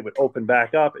 it would open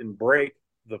back up and break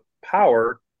the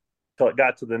power till it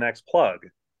got to the next plug.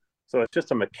 So it's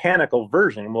just a mechanical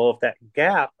version. Well, if that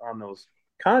gap on those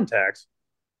contacts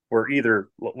were either,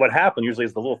 what happened usually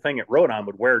is the little thing it rode on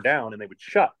would wear down and they would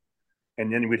shut,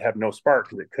 and then we'd have no spark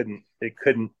because it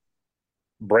couldn't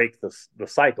break the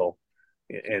cycle,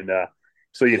 and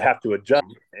so you'd have to adjust.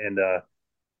 And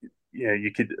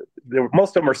you could.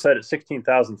 Most of them are set at 16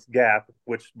 thousandths gap,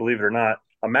 which, believe it or not,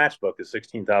 a matchbook is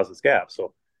 16 thousandths gap. So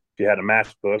if you had a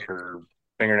matchbook or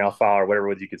fingernail file or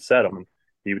whatever, you could set them, and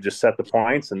you would just set the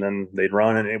points, and then they'd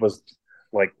run. And it was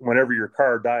like whenever your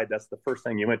car died, that's the first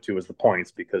thing you went to was the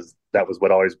points, because that was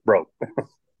what always broke.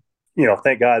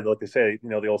 Thank God, like they say,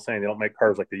 the old saying, they don't make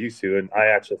cars like they used to. And I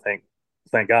actually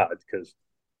thank God, because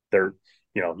they're,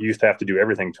 you used to have to do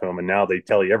everything to them, and now they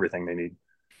tell you everything they need.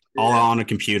 All on a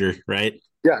computer, right?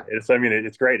 Yeah. It's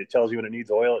great. It tells you when it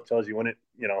needs oil. It tells you when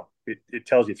it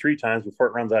tells you 3 times before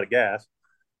it runs out of gas,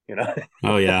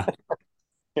 Oh, yeah.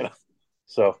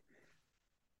 So.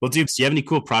 Well, dude, do you have any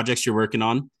cool projects you're working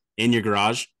on in your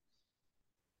garage?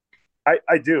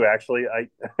 I do actually.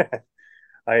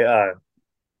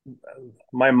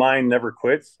 My mind never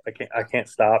quits. I can't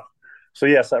stop. So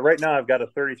yes, right now I've got a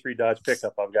 33 Dodge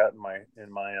pickup I've got in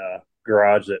my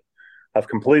garage that I've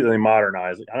completely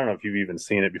modernized. I don't know if you've even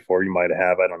seen it before. You might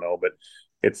have. I don't know, but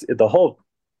the whole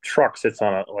truck sits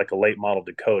on a late model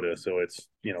Dakota, so it's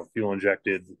fuel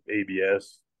injected,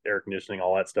 ABS, air conditioning,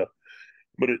 all that stuff.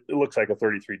 But it looks like a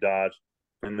 33 Dodge.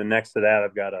 And then next to that,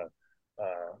 I've got a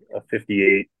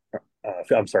 57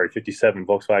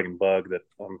 Volkswagen Bug that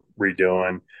I'm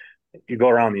redoing. You go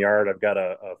around the yard, I've got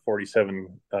a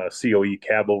 47 COE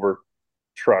cab over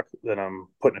truck that I'm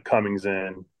putting a Cummins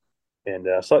in. And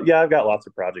so, yeah, I've got lots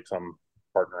of projects I'm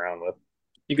partnering around with.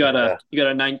 You got a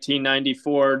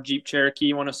 1994 Jeep Cherokee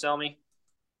you want to sell me?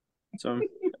 So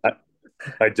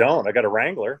I don't. I got a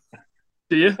Wrangler.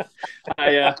 Do you?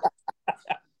 I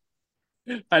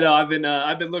know I've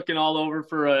been looking all over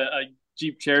for a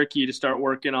Jeep Cherokee to start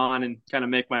working on and kind of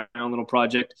make my own little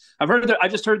project. I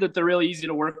just heard that they're really easy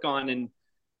to work on and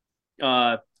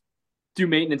do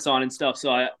maintenance on and stuff.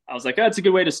 So I was like, that's a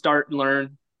good way to start and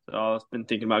learn. So I've been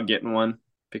thinking about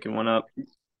picking one up.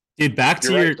 Dude, back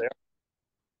to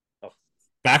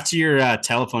your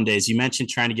telephone days. You mentioned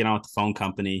trying to get on with the phone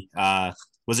company.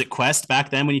 Was it Quest back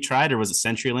then when you tried, or was it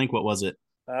CenturyLink? What was it?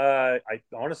 I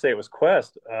want to say it was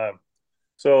Quest.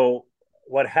 So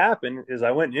what happened is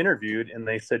I went and interviewed, and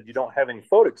they said, you don't have any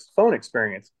phone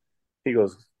experience.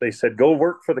 They said, go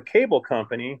work for the cable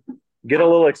company, get a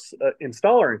little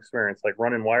installer experience, like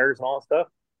running wires and all that stuff.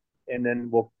 And then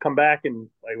we'll come back, and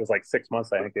it was like 6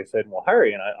 months, I think they said, and we'll hire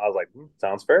you. And I was like,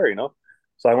 sounds fair,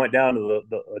 So I went down to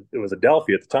it was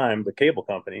Adelphi at the time, the cable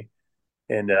company,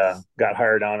 and got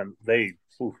hired on, and they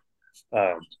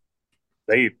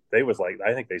was like,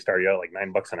 I think they started out like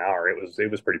 $9 an hour. It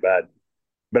was pretty bad.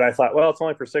 but I thought, well, it's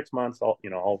only for 6 months.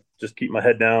 I'll just keep my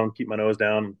head down, keep my nose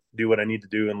down, do what I need to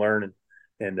do and learn,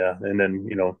 and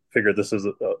then, figure this is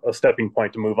a stepping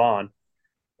point to move on.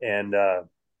 And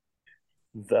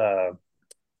the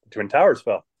Twin Towers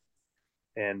fell,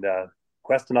 and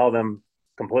Quest and all them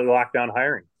completely locked down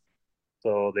hiring.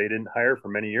 So they didn't hire for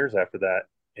many years after that.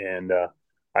 And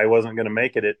I wasn't going to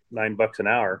make it at $9 an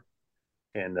hour.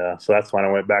 And so that's when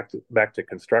I went back to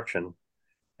construction.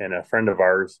 And a friend of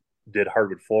ours did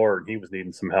hardwood floor, and he was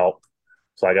needing some help.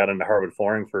 So I got into hardwood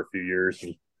flooring for a few years,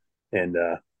 and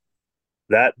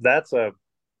that's a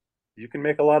you can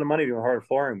make a lot of money doing hardwood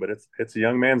flooring, but it's a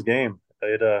young man's game.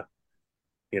 It's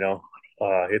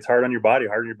hard on your body,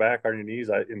 hard on your back, hard on your knees.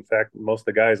 In fact, most of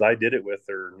the guys I did it with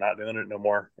are not doing it no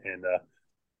more, and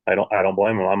I don't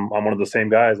blame them. I'm one of the same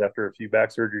guys. After a few back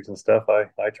surgeries and stuff,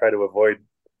 I try to avoid,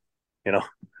 you know,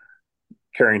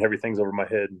 carrying heavy things over my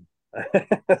head.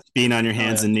 Being on your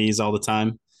hands and knees all the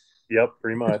time. Yep,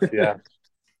 pretty much. Yeah.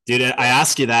 Dude, I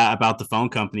asked you that about the phone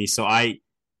company. So right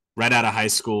out of high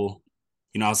school,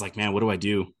 I was like, man, what do I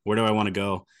do? Where do I want to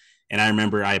go? And I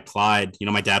remember I applied.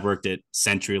 My dad worked at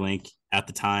CenturyLink at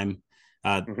the time,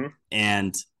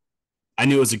 and I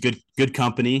knew it was a good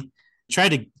company. He tried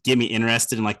to get me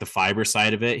interested in like the fiber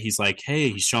side of it. He's like, hey,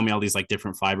 he's showing me all these like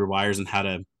different fiber wires and how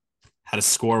to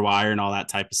score wire and all that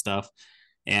type of stuff.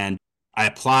 And I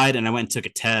applied and I went and took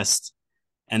a test,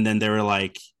 and then they were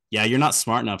like, yeah, you're not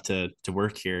smart enough to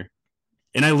work here.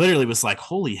 And I literally was like,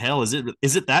 holy hell, is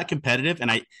it that competitive?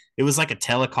 And it was like a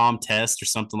telecom test or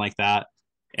something like that.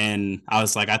 And I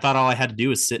was like, I thought all I had to do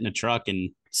was sit in a truck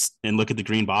and look at the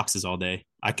green boxes all day.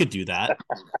 I could do that.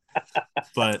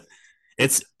 But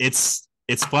it's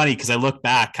funny because I look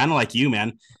back kind of like you,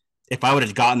 man. If I would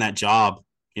have gotten that job,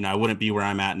 I wouldn't be where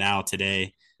I'm at now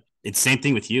today. It's the same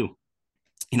thing with you.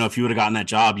 If you would have gotten that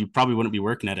job, you probably wouldn't be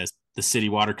working at the city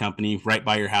water company right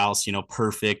by your house,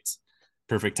 perfect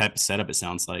type of setup. It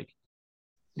sounds like.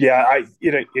 Yeah.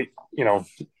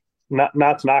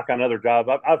 Not to knock on other jobs.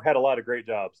 I've had a lot of great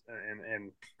jobs,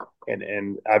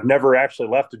 and I've never actually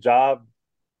left a job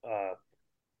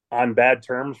on bad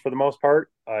terms for the most part.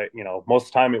 Most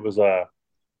of the time it was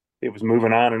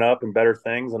moving on and up and better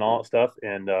things and all that stuff.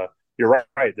 And you're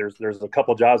right. There's a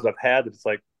couple jobs I've had that it's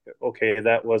like, okay,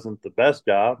 that wasn't the best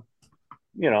job,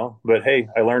 but hey,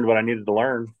 I learned what I needed to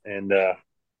learn, and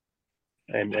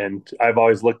I've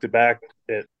always looked back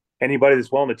at anybody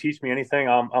that's willing to teach me anything.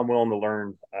 I'm willing to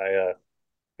learn.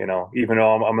 Even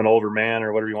though I'm an older man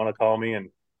or whatever you want to call me,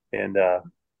 and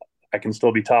I can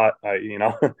still be taught.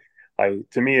 To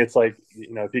me, it's like,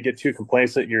 if you get too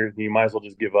complacent, you might as well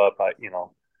just give up. I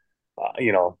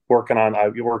worked on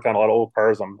a lot of old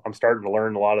cars. I'm starting to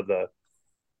learn a lot of the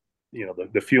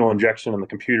fuel injection and the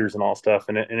computers and all stuff.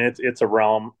 And it's a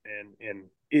realm, and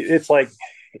it's like,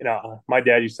 my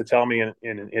dad used to tell me, and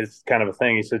it's kind of a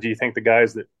thing. He said, do you think the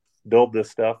guys that build this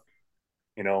stuff,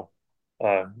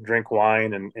 drink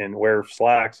wine and wear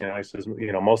slacks? He says,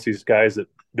 most of these guys that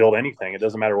build anything, it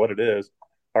doesn't matter what it is,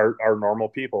 are normal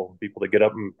people that get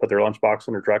up and put their lunchbox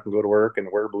in their truck and go to work and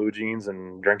wear blue jeans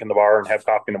and drink in the bar and have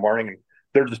coffee in the morning, and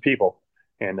they're just people.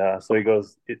 And so he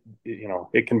goes,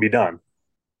 it can be done.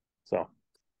 So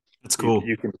that's cool.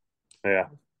 You can, yeah.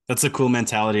 That's a cool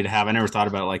mentality to have. I never thought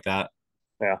about it like that.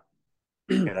 Yeah.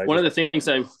 One of the things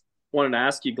I wanted to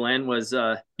ask you, Glenn, was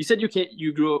you said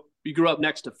you grew up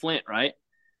next to Flint, right?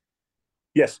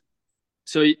 Yes.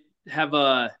 So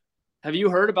have you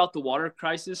heard about the water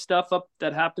crisis stuff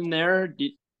that happened there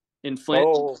in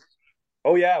Flint?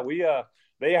 Oh yeah.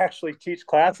 They actually teach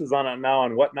classes on it now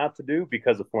on what not to do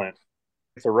because of Flint.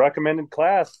 It's a recommended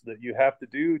class that you have to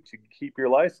do to keep your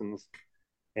license,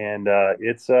 and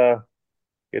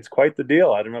it's quite the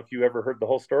deal. I don't know if you ever heard the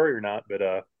whole story or not,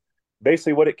 but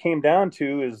basically what it came down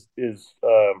to is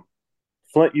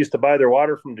Flint used to buy their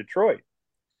water from Detroit,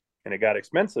 and it got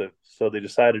expensive, so they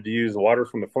decided to use the water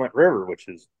from the Flint River, which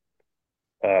is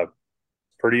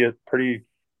pretty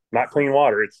not clean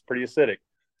water. It's pretty acidic.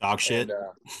 Dog shit. And,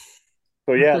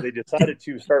 so yeah, they decided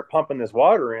to start pumping this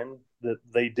water in that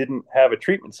they didn't have a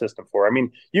treatment system for. I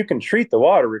mean, you can treat the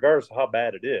water regardless of how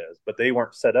bad it is, but they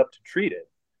weren't set up to treat it.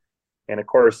 And of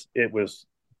course, it was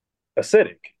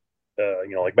acidic,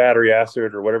 like battery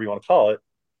acid or whatever you want to call it,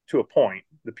 to a point.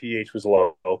 The pH was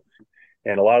low,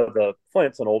 and a lot of the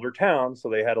Flint's an older town, so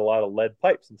they had a lot of lead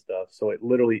pipes and stuff. So it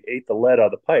literally ate the lead out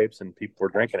of the pipes, and people were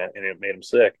drinking it, and it made them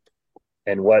sick.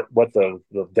 And what the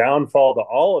downfall to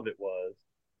all of it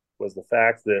was the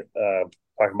fact that,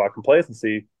 talking about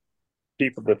complacency,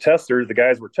 the testers, the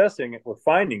guys were testing it, were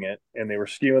finding it, and they were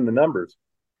skewing the numbers.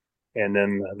 And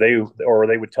then they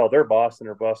would tell their boss, and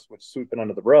their boss would sweep it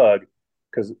under the rug,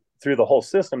 because through the whole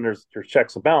system, there's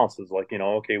checks and balances. Like,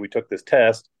 okay, we took this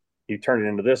test, you turn it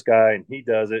into this guy, and he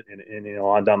does it, and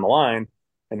on down the line,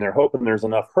 and they're hoping there's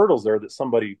enough hurdles there that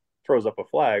somebody throws up a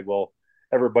flag. Well,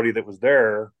 everybody that was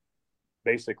there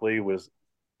basically was,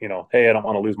 hey, I don't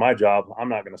want to lose my job. I'm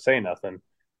not going to say nothing.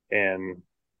 And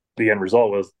the end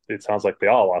result was, it sounds like they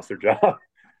all lost their job.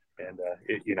 And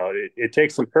it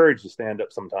takes some courage to stand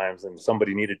up sometimes, and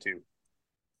somebody needed to.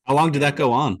 How long did that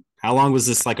go on? How long was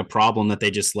this like a problem that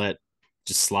they just let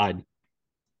slide?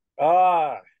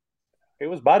 It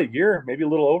was about a year, maybe a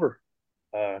little over.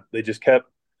 They just kept,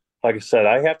 like I said,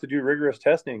 I have to do rigorous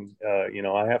testing.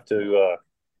 I have to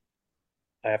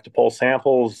pull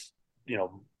samples.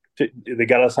 They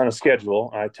got us on a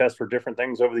schedule. I test for different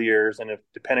things over the years, and if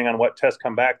depending on what tests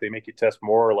come back, they make you test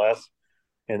more or less,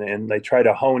 and they try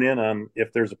to hone in on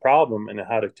if there's a problem and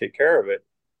how to take care of it.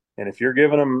 And if you're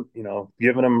giving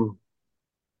them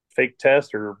fake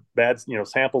tests or bad,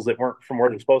 samples that weren't from where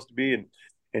they're supposed to be,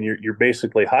 and you're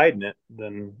basically hiding it,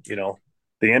 then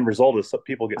the end result is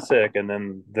people get sick, and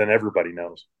then everybody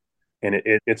knows. And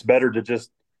it's better to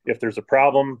just, if there's a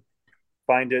problem,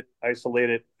 find it, isolate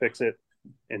it, fix it,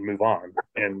 and move on.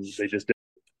 And they just did.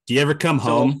 Do you ever come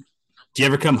home? Do you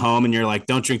ever come home and you're like,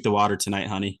 don't drink the water tonight,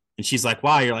 honey? And she's like,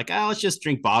 why? You're like, let's just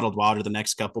drink bottled water the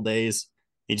next couple days.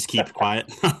 You just keep it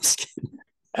quiet. I'm just kidding.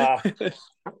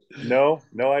 No,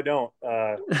 I don't.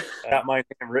 I got my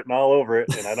name written all over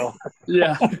it, and I don't.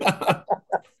 Yeah.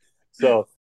 So,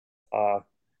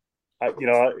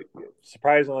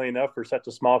 surprisingly enough, for such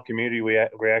a small community, we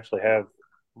actually have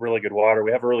really good water.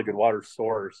 We have a really good water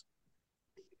source.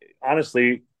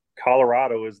 Honestly,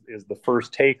 Colorado is the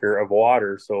first taker of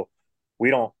water, so we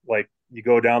don't, like, you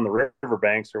go down the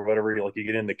riverbanks or whatever, you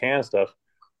get into can stuff.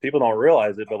 People don't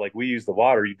realize it, but like, we use the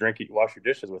water, you drink it, you wash your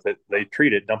dishes with it, they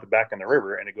treat it, dump it back in the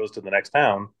river, and it goes to the next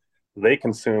town. They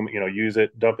consume, use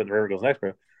it, dump it in the river, goes next.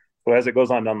 So as it goes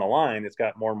on down the line, it's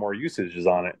got more and more usages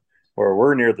on it, where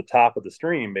we're near the top of the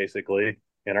stream basically,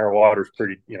 and our water's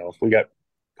pretty,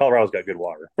 Colorado's got good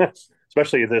water,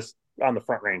 especially this on the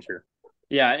Front Range here.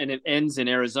 Yeah, and it ends in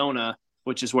Arizona,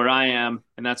 which is where I am,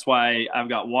 and that's why I've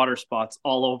got water spots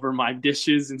all over my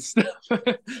dishes and stuff.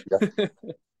 Yeah.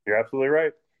 You're absolutely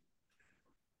right.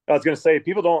 I was going to say,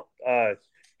 people don't.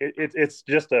 It's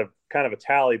just a kind of a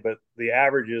tally, but the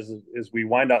average is we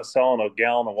wind up selling a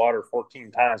gallon of water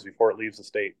 14 times before it leaves the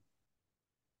state.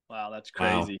 Wow, that's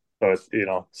crazy. Wow. So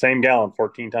it's same gallon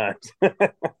 14 times.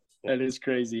 That is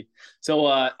crazy. So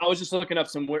I was just looking up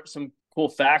some cool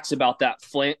facts about that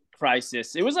Flint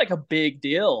crisis. It was like a big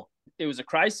deal. It was a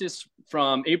crisis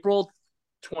from April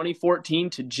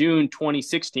 2014 to June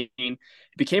 2016. It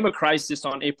became a crisis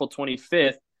on April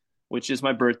 25th, which is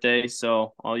my birthday.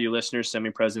 So all you listeners, send me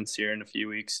presents here in a few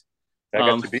weeks. I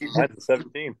got to beat mine at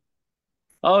 17.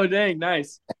 Oh, dang,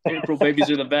 nice. April babies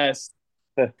are the best.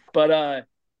 But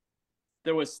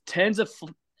there was tens of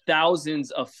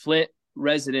thousands of Flint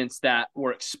residents that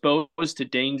were exposed to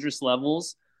dangerous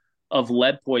levels of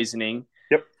lead poisoning.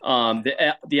 Yep.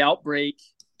 The outbreak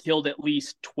killed at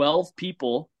least 12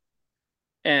 people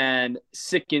and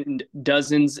sickened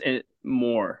dozens and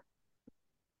more.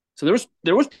 So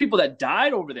there was people that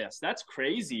died over this. That's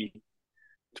crazy.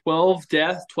 12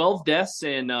 deaths,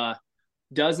 and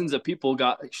dozens of people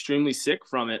got extremely sick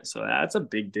from it. So that's a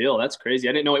big deal. That's crazy.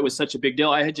 I didn't know it was such a big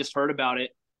deal. I had just heard about it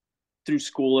through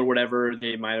school or whatever.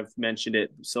 They might have mentioned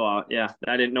it. So yeah,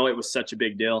 I didn't know it was such a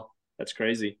big deal. That's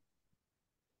crazy.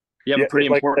 You have a pretty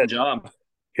important job.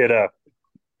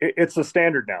 It's the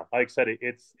standard now. Like I said,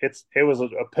 it was a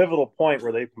pivotal point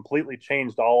where they completely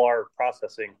changed all our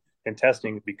processing and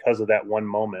testing because of that one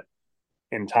moment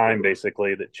in time,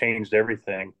 basically, that changed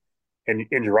everything. And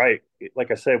you're right.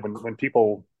 Like I said, when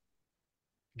people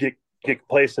get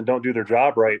placed and don't do their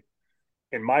job right,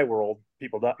 in my world,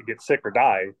 people get sick or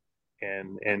die,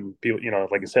 and people,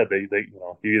 like I said, they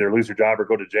you either lose your job or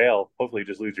go to jail. Hopefully, you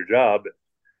just lose your job.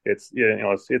 It's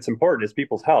it's important. It's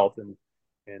people's health, and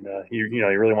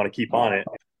you really want to keep on it.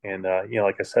 And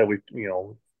like I said, we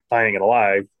finding it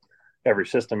alive. Every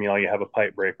system, you have a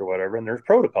pipe break or whatever, and there's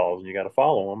protocols, and you got to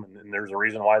follow them. And there's a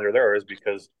reason why they're there, is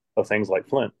because of things like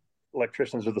Flint.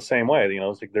 Electricians are the same way.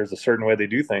 It's like there's a certain way they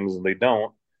do things, and they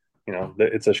don't.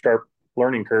 It's a sharp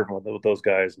learning curve with those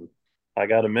guys. And I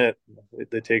got to admit,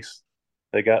 it takes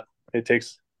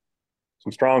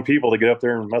some strong people to get up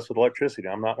there and mess with electricity.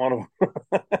 I'm not one of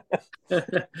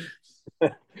them.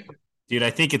 Dude,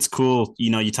 I think it's cool.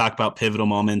 You talk about pivotal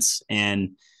moments,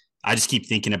 and I just keep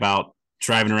thinking about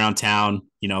driving around town,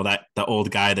 that the old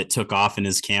guy that took off in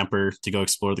his camper to go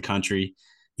explore the country,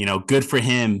 good for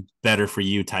him, better for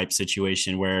you type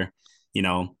situation where,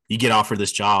 you get offered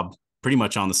this job pretty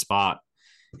much on the spot.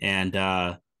 And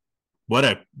what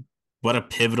a what a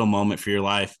pivotal moment for your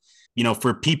life.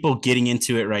 For people getting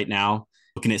into it right now,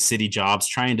 looking at city jobs,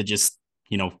 trying to just,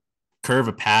 curve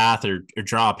a path or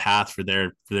draw a path for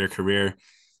their career.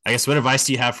 I guess what advice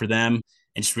do you have for them?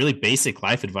 And just really basic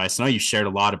life advice. I know you shared a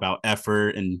lot about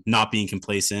effort and not being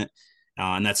complacent,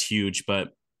 and that's huge. But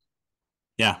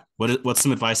yeah, what's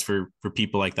some advice for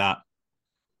people like that?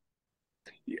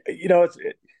 It's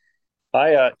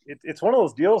one of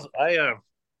those deals.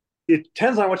 It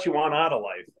depends on what you want out of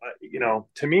life.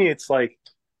 To me, it's um,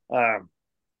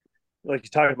 like you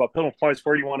talked about pivotal points.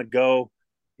 Where do you want to go?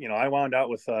 I wound out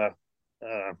with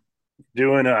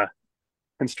doing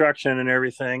construction and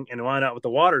everything, and wound out with the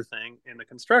water thing. And the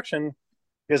construction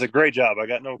is a great job. I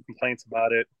got no complaints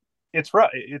about it. It's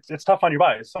right. It's tough on your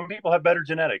body. Some people have better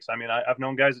genetics. I mean, I've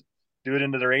known guys that do it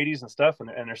into their 80s and stuff, and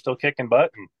they're still kicking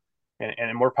butt.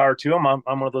 And more power to them. I'm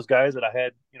one of those guys that I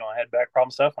had back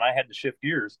problem stuff, and I had to shift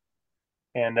gears.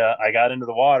 And I got into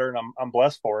the water, and I'm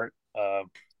blessed for it.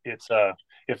 It's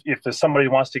if somebody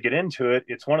wants to get into it,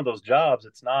 it's one of those jobs.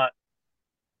 It's not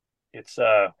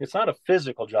a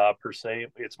physical job per se.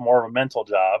 It's more of a mental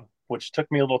job, which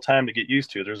took me a little time to get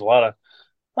used to. There's not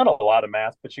a lot of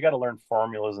math, but you got to learn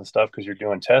formulas and stuff because you're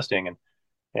doing testing,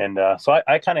 and so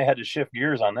I kind of had to shift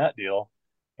gears on that deal,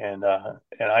 and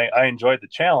I enjoyed the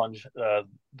challenge.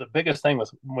 The biggest thing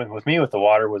with me with the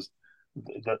water was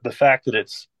the fact that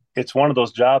it's one of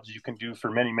those jobs you can do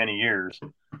for many years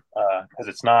because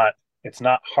it's not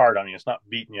hard on you. It's not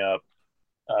beating you up.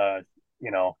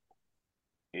 You know,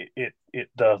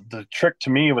 the trick to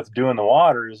me with doing the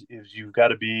water is you got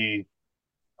to be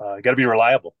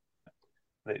reliable.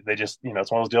 They just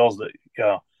it's one of those deals that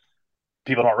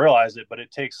people don't realize it, but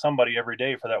it takes somebody every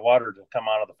day for that water to come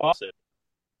out of the faucet,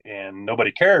 and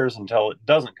nobody cares until it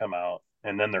doesn't come out,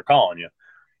 and then they're calling you.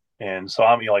 And so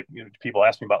people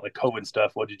ask me about like COVID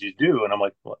stuff. What did you do? And I'm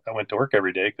like, well, I went to work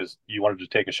every day because you wanted to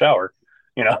take a shower,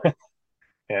 you know.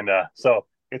 And so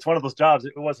it's one of those jobs.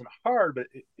 It wasn't hard, but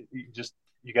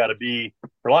you got to be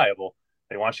reliable.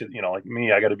 They want you, like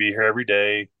me. I got to be here every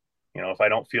day. If I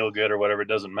don't feel good or whatever, it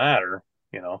doesn't matter.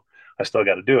 I still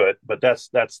got to do it. But that's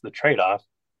the trade off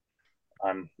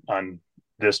on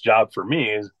this job for me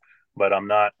is. But I'm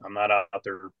not out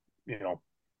there,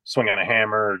 swinging a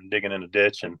hammer or digging in a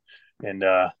ditch and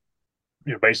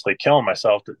basically killing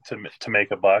myself to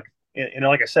make a buck. And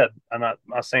like I said, I'm not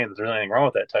saying that there's anything wrong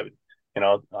with that type of,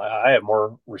 I have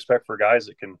more respect for guys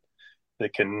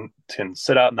that can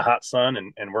sit out in the hot sun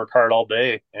and work hard all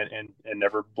day and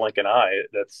never blink an eye.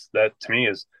 That to me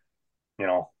is,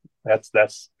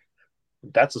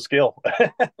 that's a skill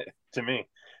to me.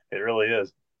 It really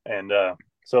is. And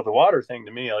so the water thing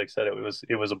to me, like I said,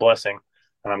 it was a blessing,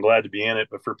 and I'm glad to be in it.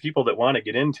 But for people that want to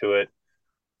get into it,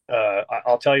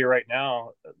 I'll tell you right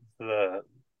now, the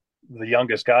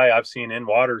youngest guy I've seen in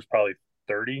water is probably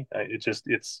 30.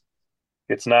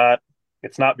 It's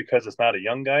not because it's not a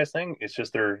young guy's thing. It's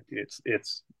just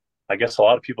it's I guess a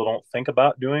lot of people don't think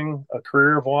about doing a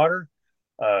career of water.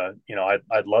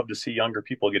 I'd love to see younger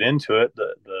people get into it.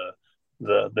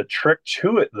 The trick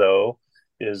to it though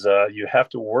is you have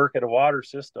to work at a water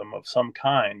system of some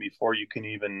kind before you can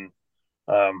even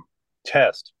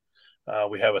test.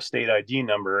 We have a state ID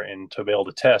number, and to be able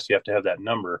to test, you have to have that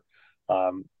number.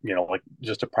 Like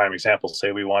just a prime example,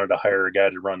 say we wanted to hire a guy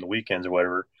to run the weekends or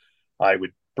whatever, I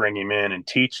would bring him in and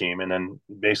teach him, and then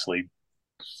basically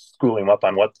school him up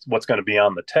on what's going to be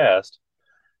on the test.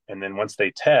 And then once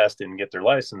they test and get their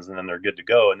license, and then they're good to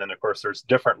go. And then of course there's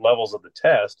different levels of the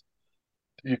test.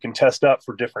 You can test up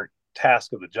for different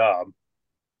tasks of the job.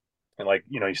 And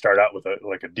you start out with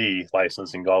a D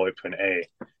license and go all the way up to an A.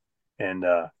 And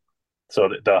so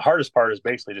the hardest part is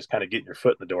basically just kind of getting your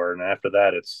foot in the door. And after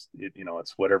that, it's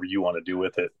whatever you want to do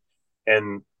with it.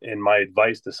 And my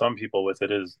advice to some people with it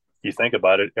is, you think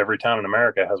about it, every town in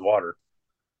America has water,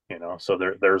 so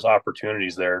there's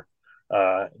opportunities there.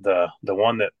 The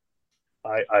one that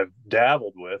I've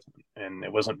dabbled with, and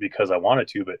it wasn't because I wanted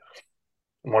to, but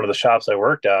one of the shops I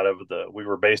worked out of, we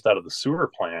were based out of the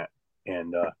sewer plant.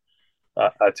 And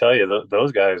I tell you,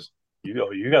 those guys, you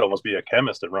got to almost be a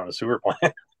chemist to run a sewer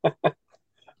plant.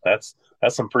 That's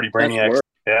some pretty brainiac.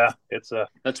 Yeah,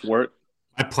 that's work.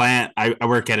 I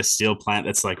work at a steel plant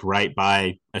that's like right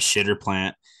by a shitter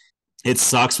plant. It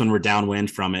sucks when we're downwind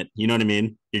from it. You know what I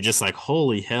mean? You're just like,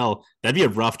 holy hell, that'd be a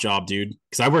rough job, dude.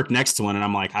 Because I work next to one, and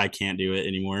I'm like, I can't do it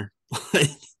anymore. I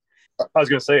was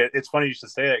gonna say it's funny you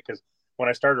should say that, because when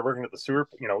I started working at the sewer,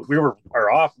 we were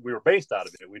based out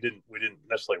of it. We didn't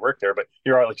necessarily work there, but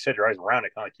you're, like you said, you're always around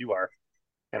it, kind of like you are.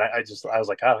 And I was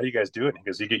like, how do you guys do it?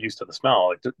 Because you get used to the smell.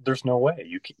 Like there's no way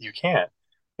you can't.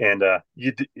 and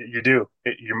you do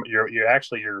it, you're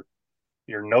actually your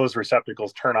nose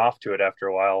receptacles turn off to it after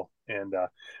a while. And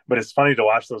but it's funny to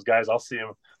watch those guys. I'll see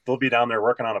them; they'll be down there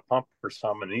working on a pump or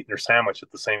something and eating their sandwich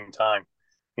at the same time.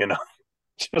 You know,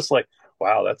 just like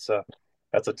wow, that's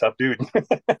a tough dude.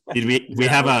 Dude, we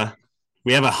have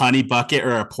a honey bucket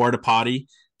or a porta potty.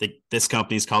 This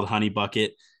company is called Honey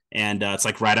Bucket, and it's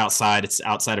like right outside. It's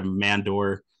outside of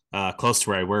Mandor, close to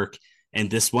where I work. And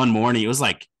this one morning, it was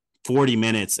like 40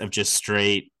 minutes of just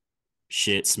straight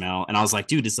shit smell. And I was like,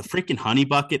 dude, is the freaking Honey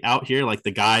Bucket out here? Like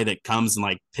the guy that comes and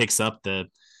like picks up the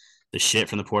shit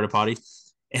from the porta potty.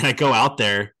 And I go out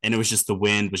there, and it was just the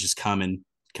wind was just coming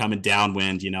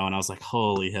downwind, you know. And I was like,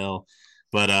 holy hell!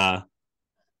 But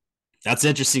that's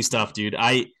interesting stuff, dude.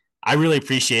 I really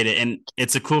appreciate it, and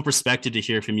it's a cool perspective to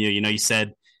hear from you. You know, you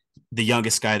said the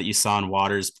youngest guy that you saw in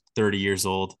water is 30 years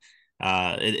old.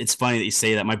 It's funny that you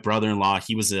say that. My brother-in-law,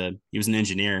 he was an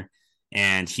engineer,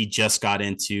 and he just got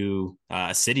into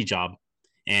a city job,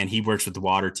 and he works with the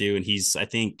water too. And he's I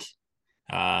think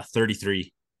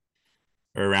 33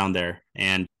 or around there,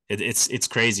 and it's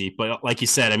crazy. But like you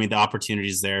said, I mean, the opportunity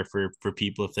is there for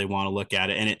people if they want to look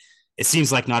at it, and it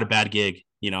seems like not a bad gig.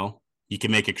 You know, you can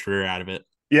make a career out of it.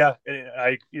 Yeah,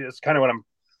 it's kind of what I'm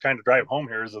trying to drive home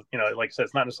here is, you know, like I said,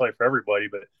 it's not necessarily for everybody,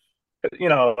 but you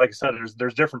know, like I said,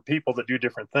 there's different people that do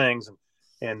different things,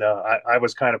 and I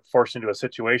was kind of forced into a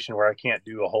situation where I can't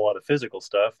do a whole lot of physical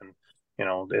stuff, and you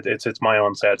know, it's my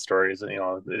own sad story. Is, you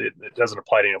know, it doesn't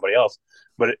apply to anybody else,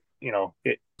 but you know,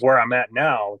 where I'm at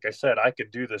now, like I said, I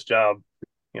could do this job,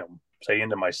 you know, say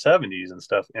into my 70s and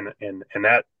stuff, and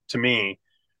that to me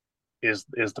is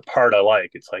the part I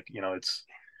like. It's like, you know, it's,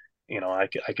 you know, I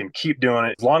can keep doing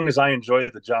it as long as I enjoy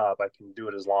the job. I can do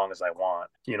it as long as I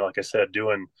want. You know, like I said,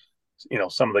 doing, you know,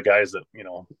 some of the guys that, you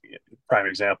know, prime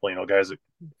example, you know, guys that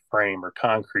frame or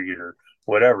concrete or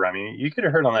whatever. I mean, you get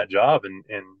hurt on that job, and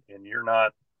you're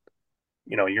not,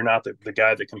 you know, you're not the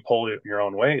guy that can pull your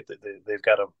own weight. They've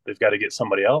got to get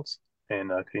somebody else,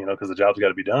 and you know, because the job's got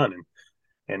to be done,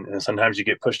 and sometimes you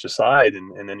get pushed aside,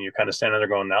 and then you're kind of standing there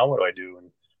going, now what do I do?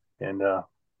 And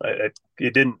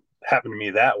it didn't happen to me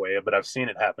that way, but I've seen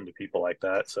it happen to people like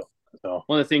that. So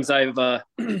One of the things I've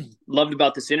loved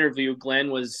about this interview, Glenn,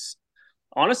 was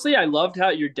honestly, I loved how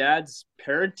your dad's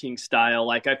parenting style.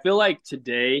 Like, I feel like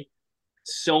today,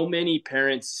 so many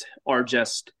parents are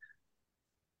just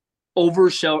over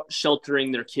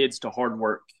sheltering their kids to hard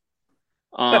work.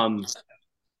 Um,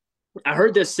 I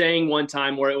heard this saying one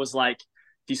time where it was like,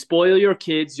 if you spoil your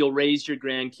kids, you'll raise your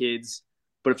grandkids.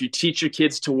 But if you teach your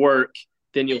kids to work,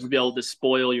 then you'll be able to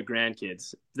spoil your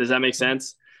grandkids. Does that make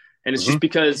sense? And it's mm-hmm. just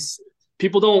because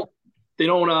people they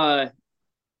don't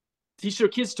teach their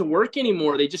kids to work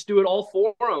anymore. They just do it all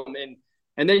for them.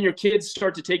 And then your kids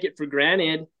start to take it for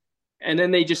granted. And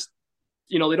then they just,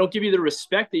 you know, they don't give you the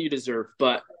respect that you deserve.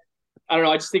 But I don't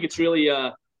know. I just think it's really,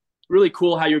 really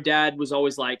cool how your dad was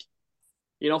always like,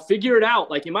 you know, figure it out.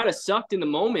 Like, it might have sucked in the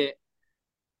moment,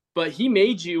 but he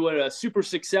made you a super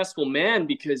successful man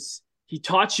because he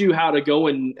taught you how to go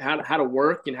and how to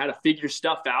work and how to figure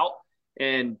stuff out.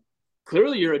 And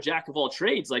clearly you're a jack of all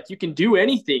trades. Like, you can do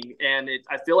anything. And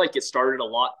I feel like it started a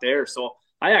lot there. So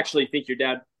I actually think your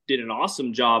dad did an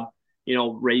awesome job, you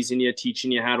know, raising you,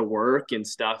 teaching you how to work and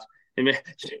stuff. And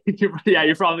yeah,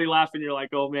 you're probably laughing. You're like,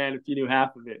 oh man, if you knew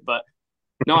half of it. But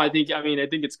no, I think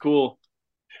it's cool.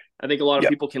 I think a lot of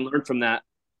people can learn from that.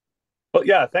 Well,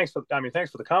 yeah, thanks for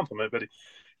the compliment, but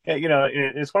you know,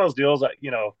 it's one of those deals that,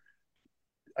 you know,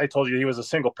 I told you he was a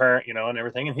single parent, you know, and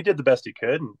everything, and he did the best he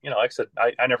could. And, you know, like I said,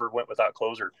 I never went without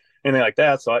clothes or anything like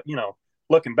that. So, you know,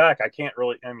 looking back, I can't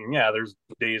really, I mean, yeah, there's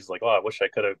days like, oh, I wish I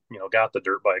could have, you know, got the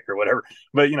dirt bike or whatever.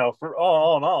 But, you know, for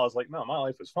all in all, I was like, no, my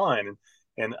life was fine.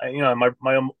 And you know,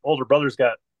 my older brother's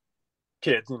got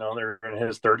kids, you know, they're in their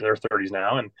 30s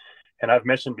now. And I've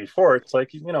mentioned before, it's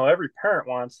like, you know, every parent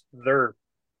wants their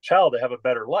child to have a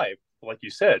better life. Like you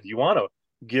said, you want to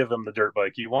give them the dirt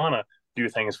bike. You want to do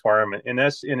things for them. And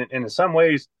that's in some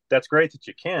ways that's great that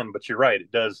you can, but you're right.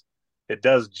 It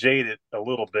does jade it a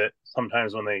little bit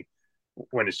sometimes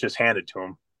when it's just handed to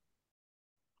them.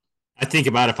 I think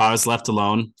about if I was left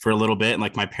alone for a little bit and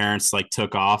like my parents like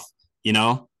took off, you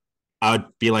know, I would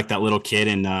be like that little kid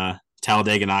in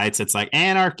Talladega Nights. It's like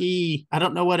anarchy. I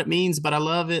don't know what it means, but I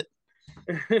love it.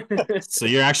 So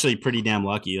you're actually pretty damn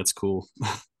lucky. That's cool.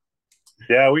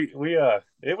 Yeah, we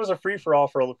it was a free for all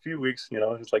for a few weeks, you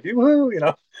know. It's like, woo, you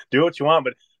know, do what you want.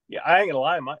 But yeah, I ain't gonna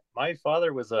lie, my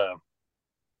father was uh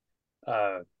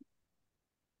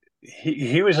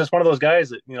he was just one of those guys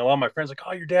that, you know, a lot of my friends like,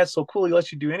 oh, your dad's so cool, he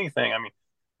lets you do anything. I mean,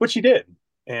 which he did.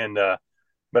 And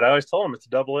but I always told him it's a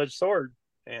double edged sword.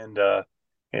 And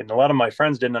And a lot of my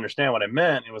friends didn't understand what I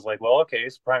meant. It was like, well, okay,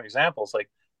 it's a prime example. It's like,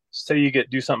 say you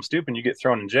do something stupid and you get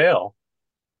thrown in jail.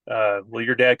 Will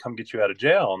your dad come get you out of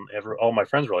jail? And all my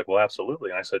friends were like, well, absolutely.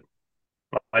 And I said,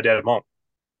 my dad won't,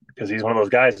 because he's one of those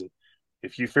guys that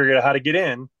if you figure out how to get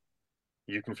in,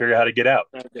 you can figure out how to get out.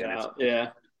 And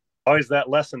it's always that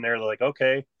lesson there. Like,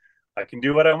 okay, I can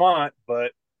do what I want,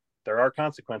 but there are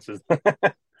consequences.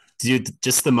 Dude,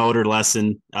 just the motor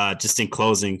lesson, just in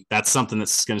closing, that's something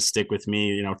that's going to stick with me,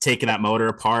 you know, taking that motor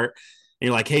apart. And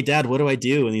you're like, hey, Dad, what do I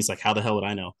do? And he's like, how the hell would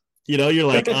I know? You know, you're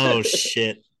like, oh,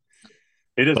 shit.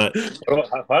 It is, but,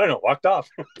 I don't know, walked off.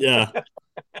 Yeah.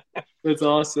 That's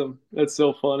awesome. That's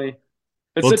so funny.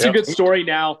 It's such a good story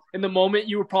now. In the moment,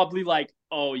 you were probably like,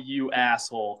 oh, you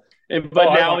asshole.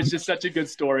 But now it's just such a good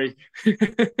story.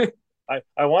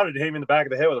 I wanted to hit him in the back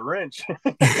of the head with a wrench.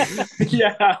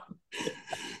 Yeah.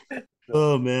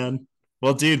 Oh, man.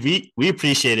 Well, dude, we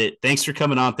appreciate it. Thanks for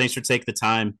coming on. Thanks for taking the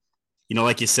time. You know,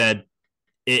 like you said,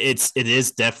 it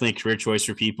is definitely a career choice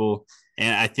for people.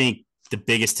 And I think the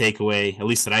biggest takeaway, at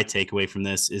least that I take away from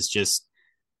this, is just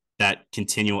that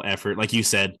continual effort. Like you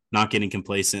said, not getting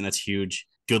complacent. That's huge.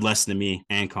 Good lesson to me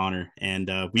and Connor.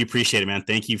 And we appreciate it, man.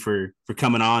 Thank you for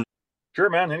coming on. Sure,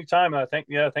 man. Anytime.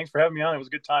 Thanks for having me on. It was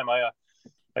a good time. Like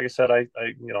I said, I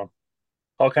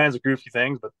all kinds of goofy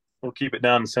things, but we'll keep it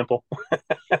down and simple.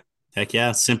 Heck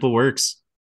yeah. Simple works.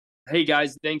 Hey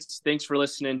guys, thanks for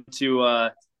listening to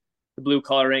the Blue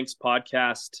Collar Ranks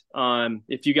podcast.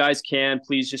 If you guys can,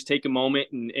 please just take a moment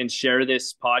and share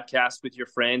this podcast with your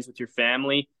friends, with your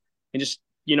family, and just,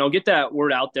 get that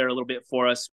word out there a little bit for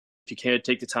us. If you can,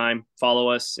 take the time, follow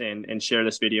us and share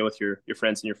this video with your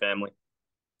friends and your family.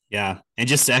 Yeah. And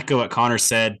just to echo what Connor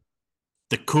said,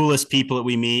 the coolest people that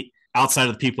we meet outside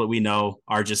of the people that we know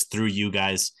are just through you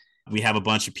guys. We have a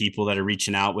bunch of people that are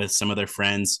reaching out with some of their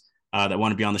friends that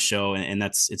want to be on the show. And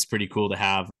it's pretty cool to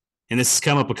have. And this has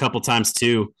come up a couple times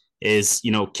too, is,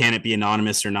 can it be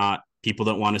anonymous or not? People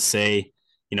don't want to say,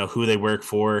 who they work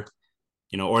for,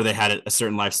 or they had a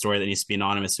certain life story that needs to be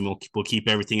anonymous, and we'll keep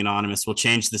everything anonymous. We'll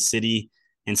change the city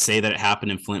and say that it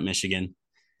happened in Flint, Michigan.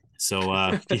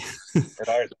 So,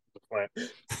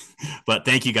 but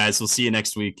thank you guys. We'll see you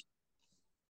next week.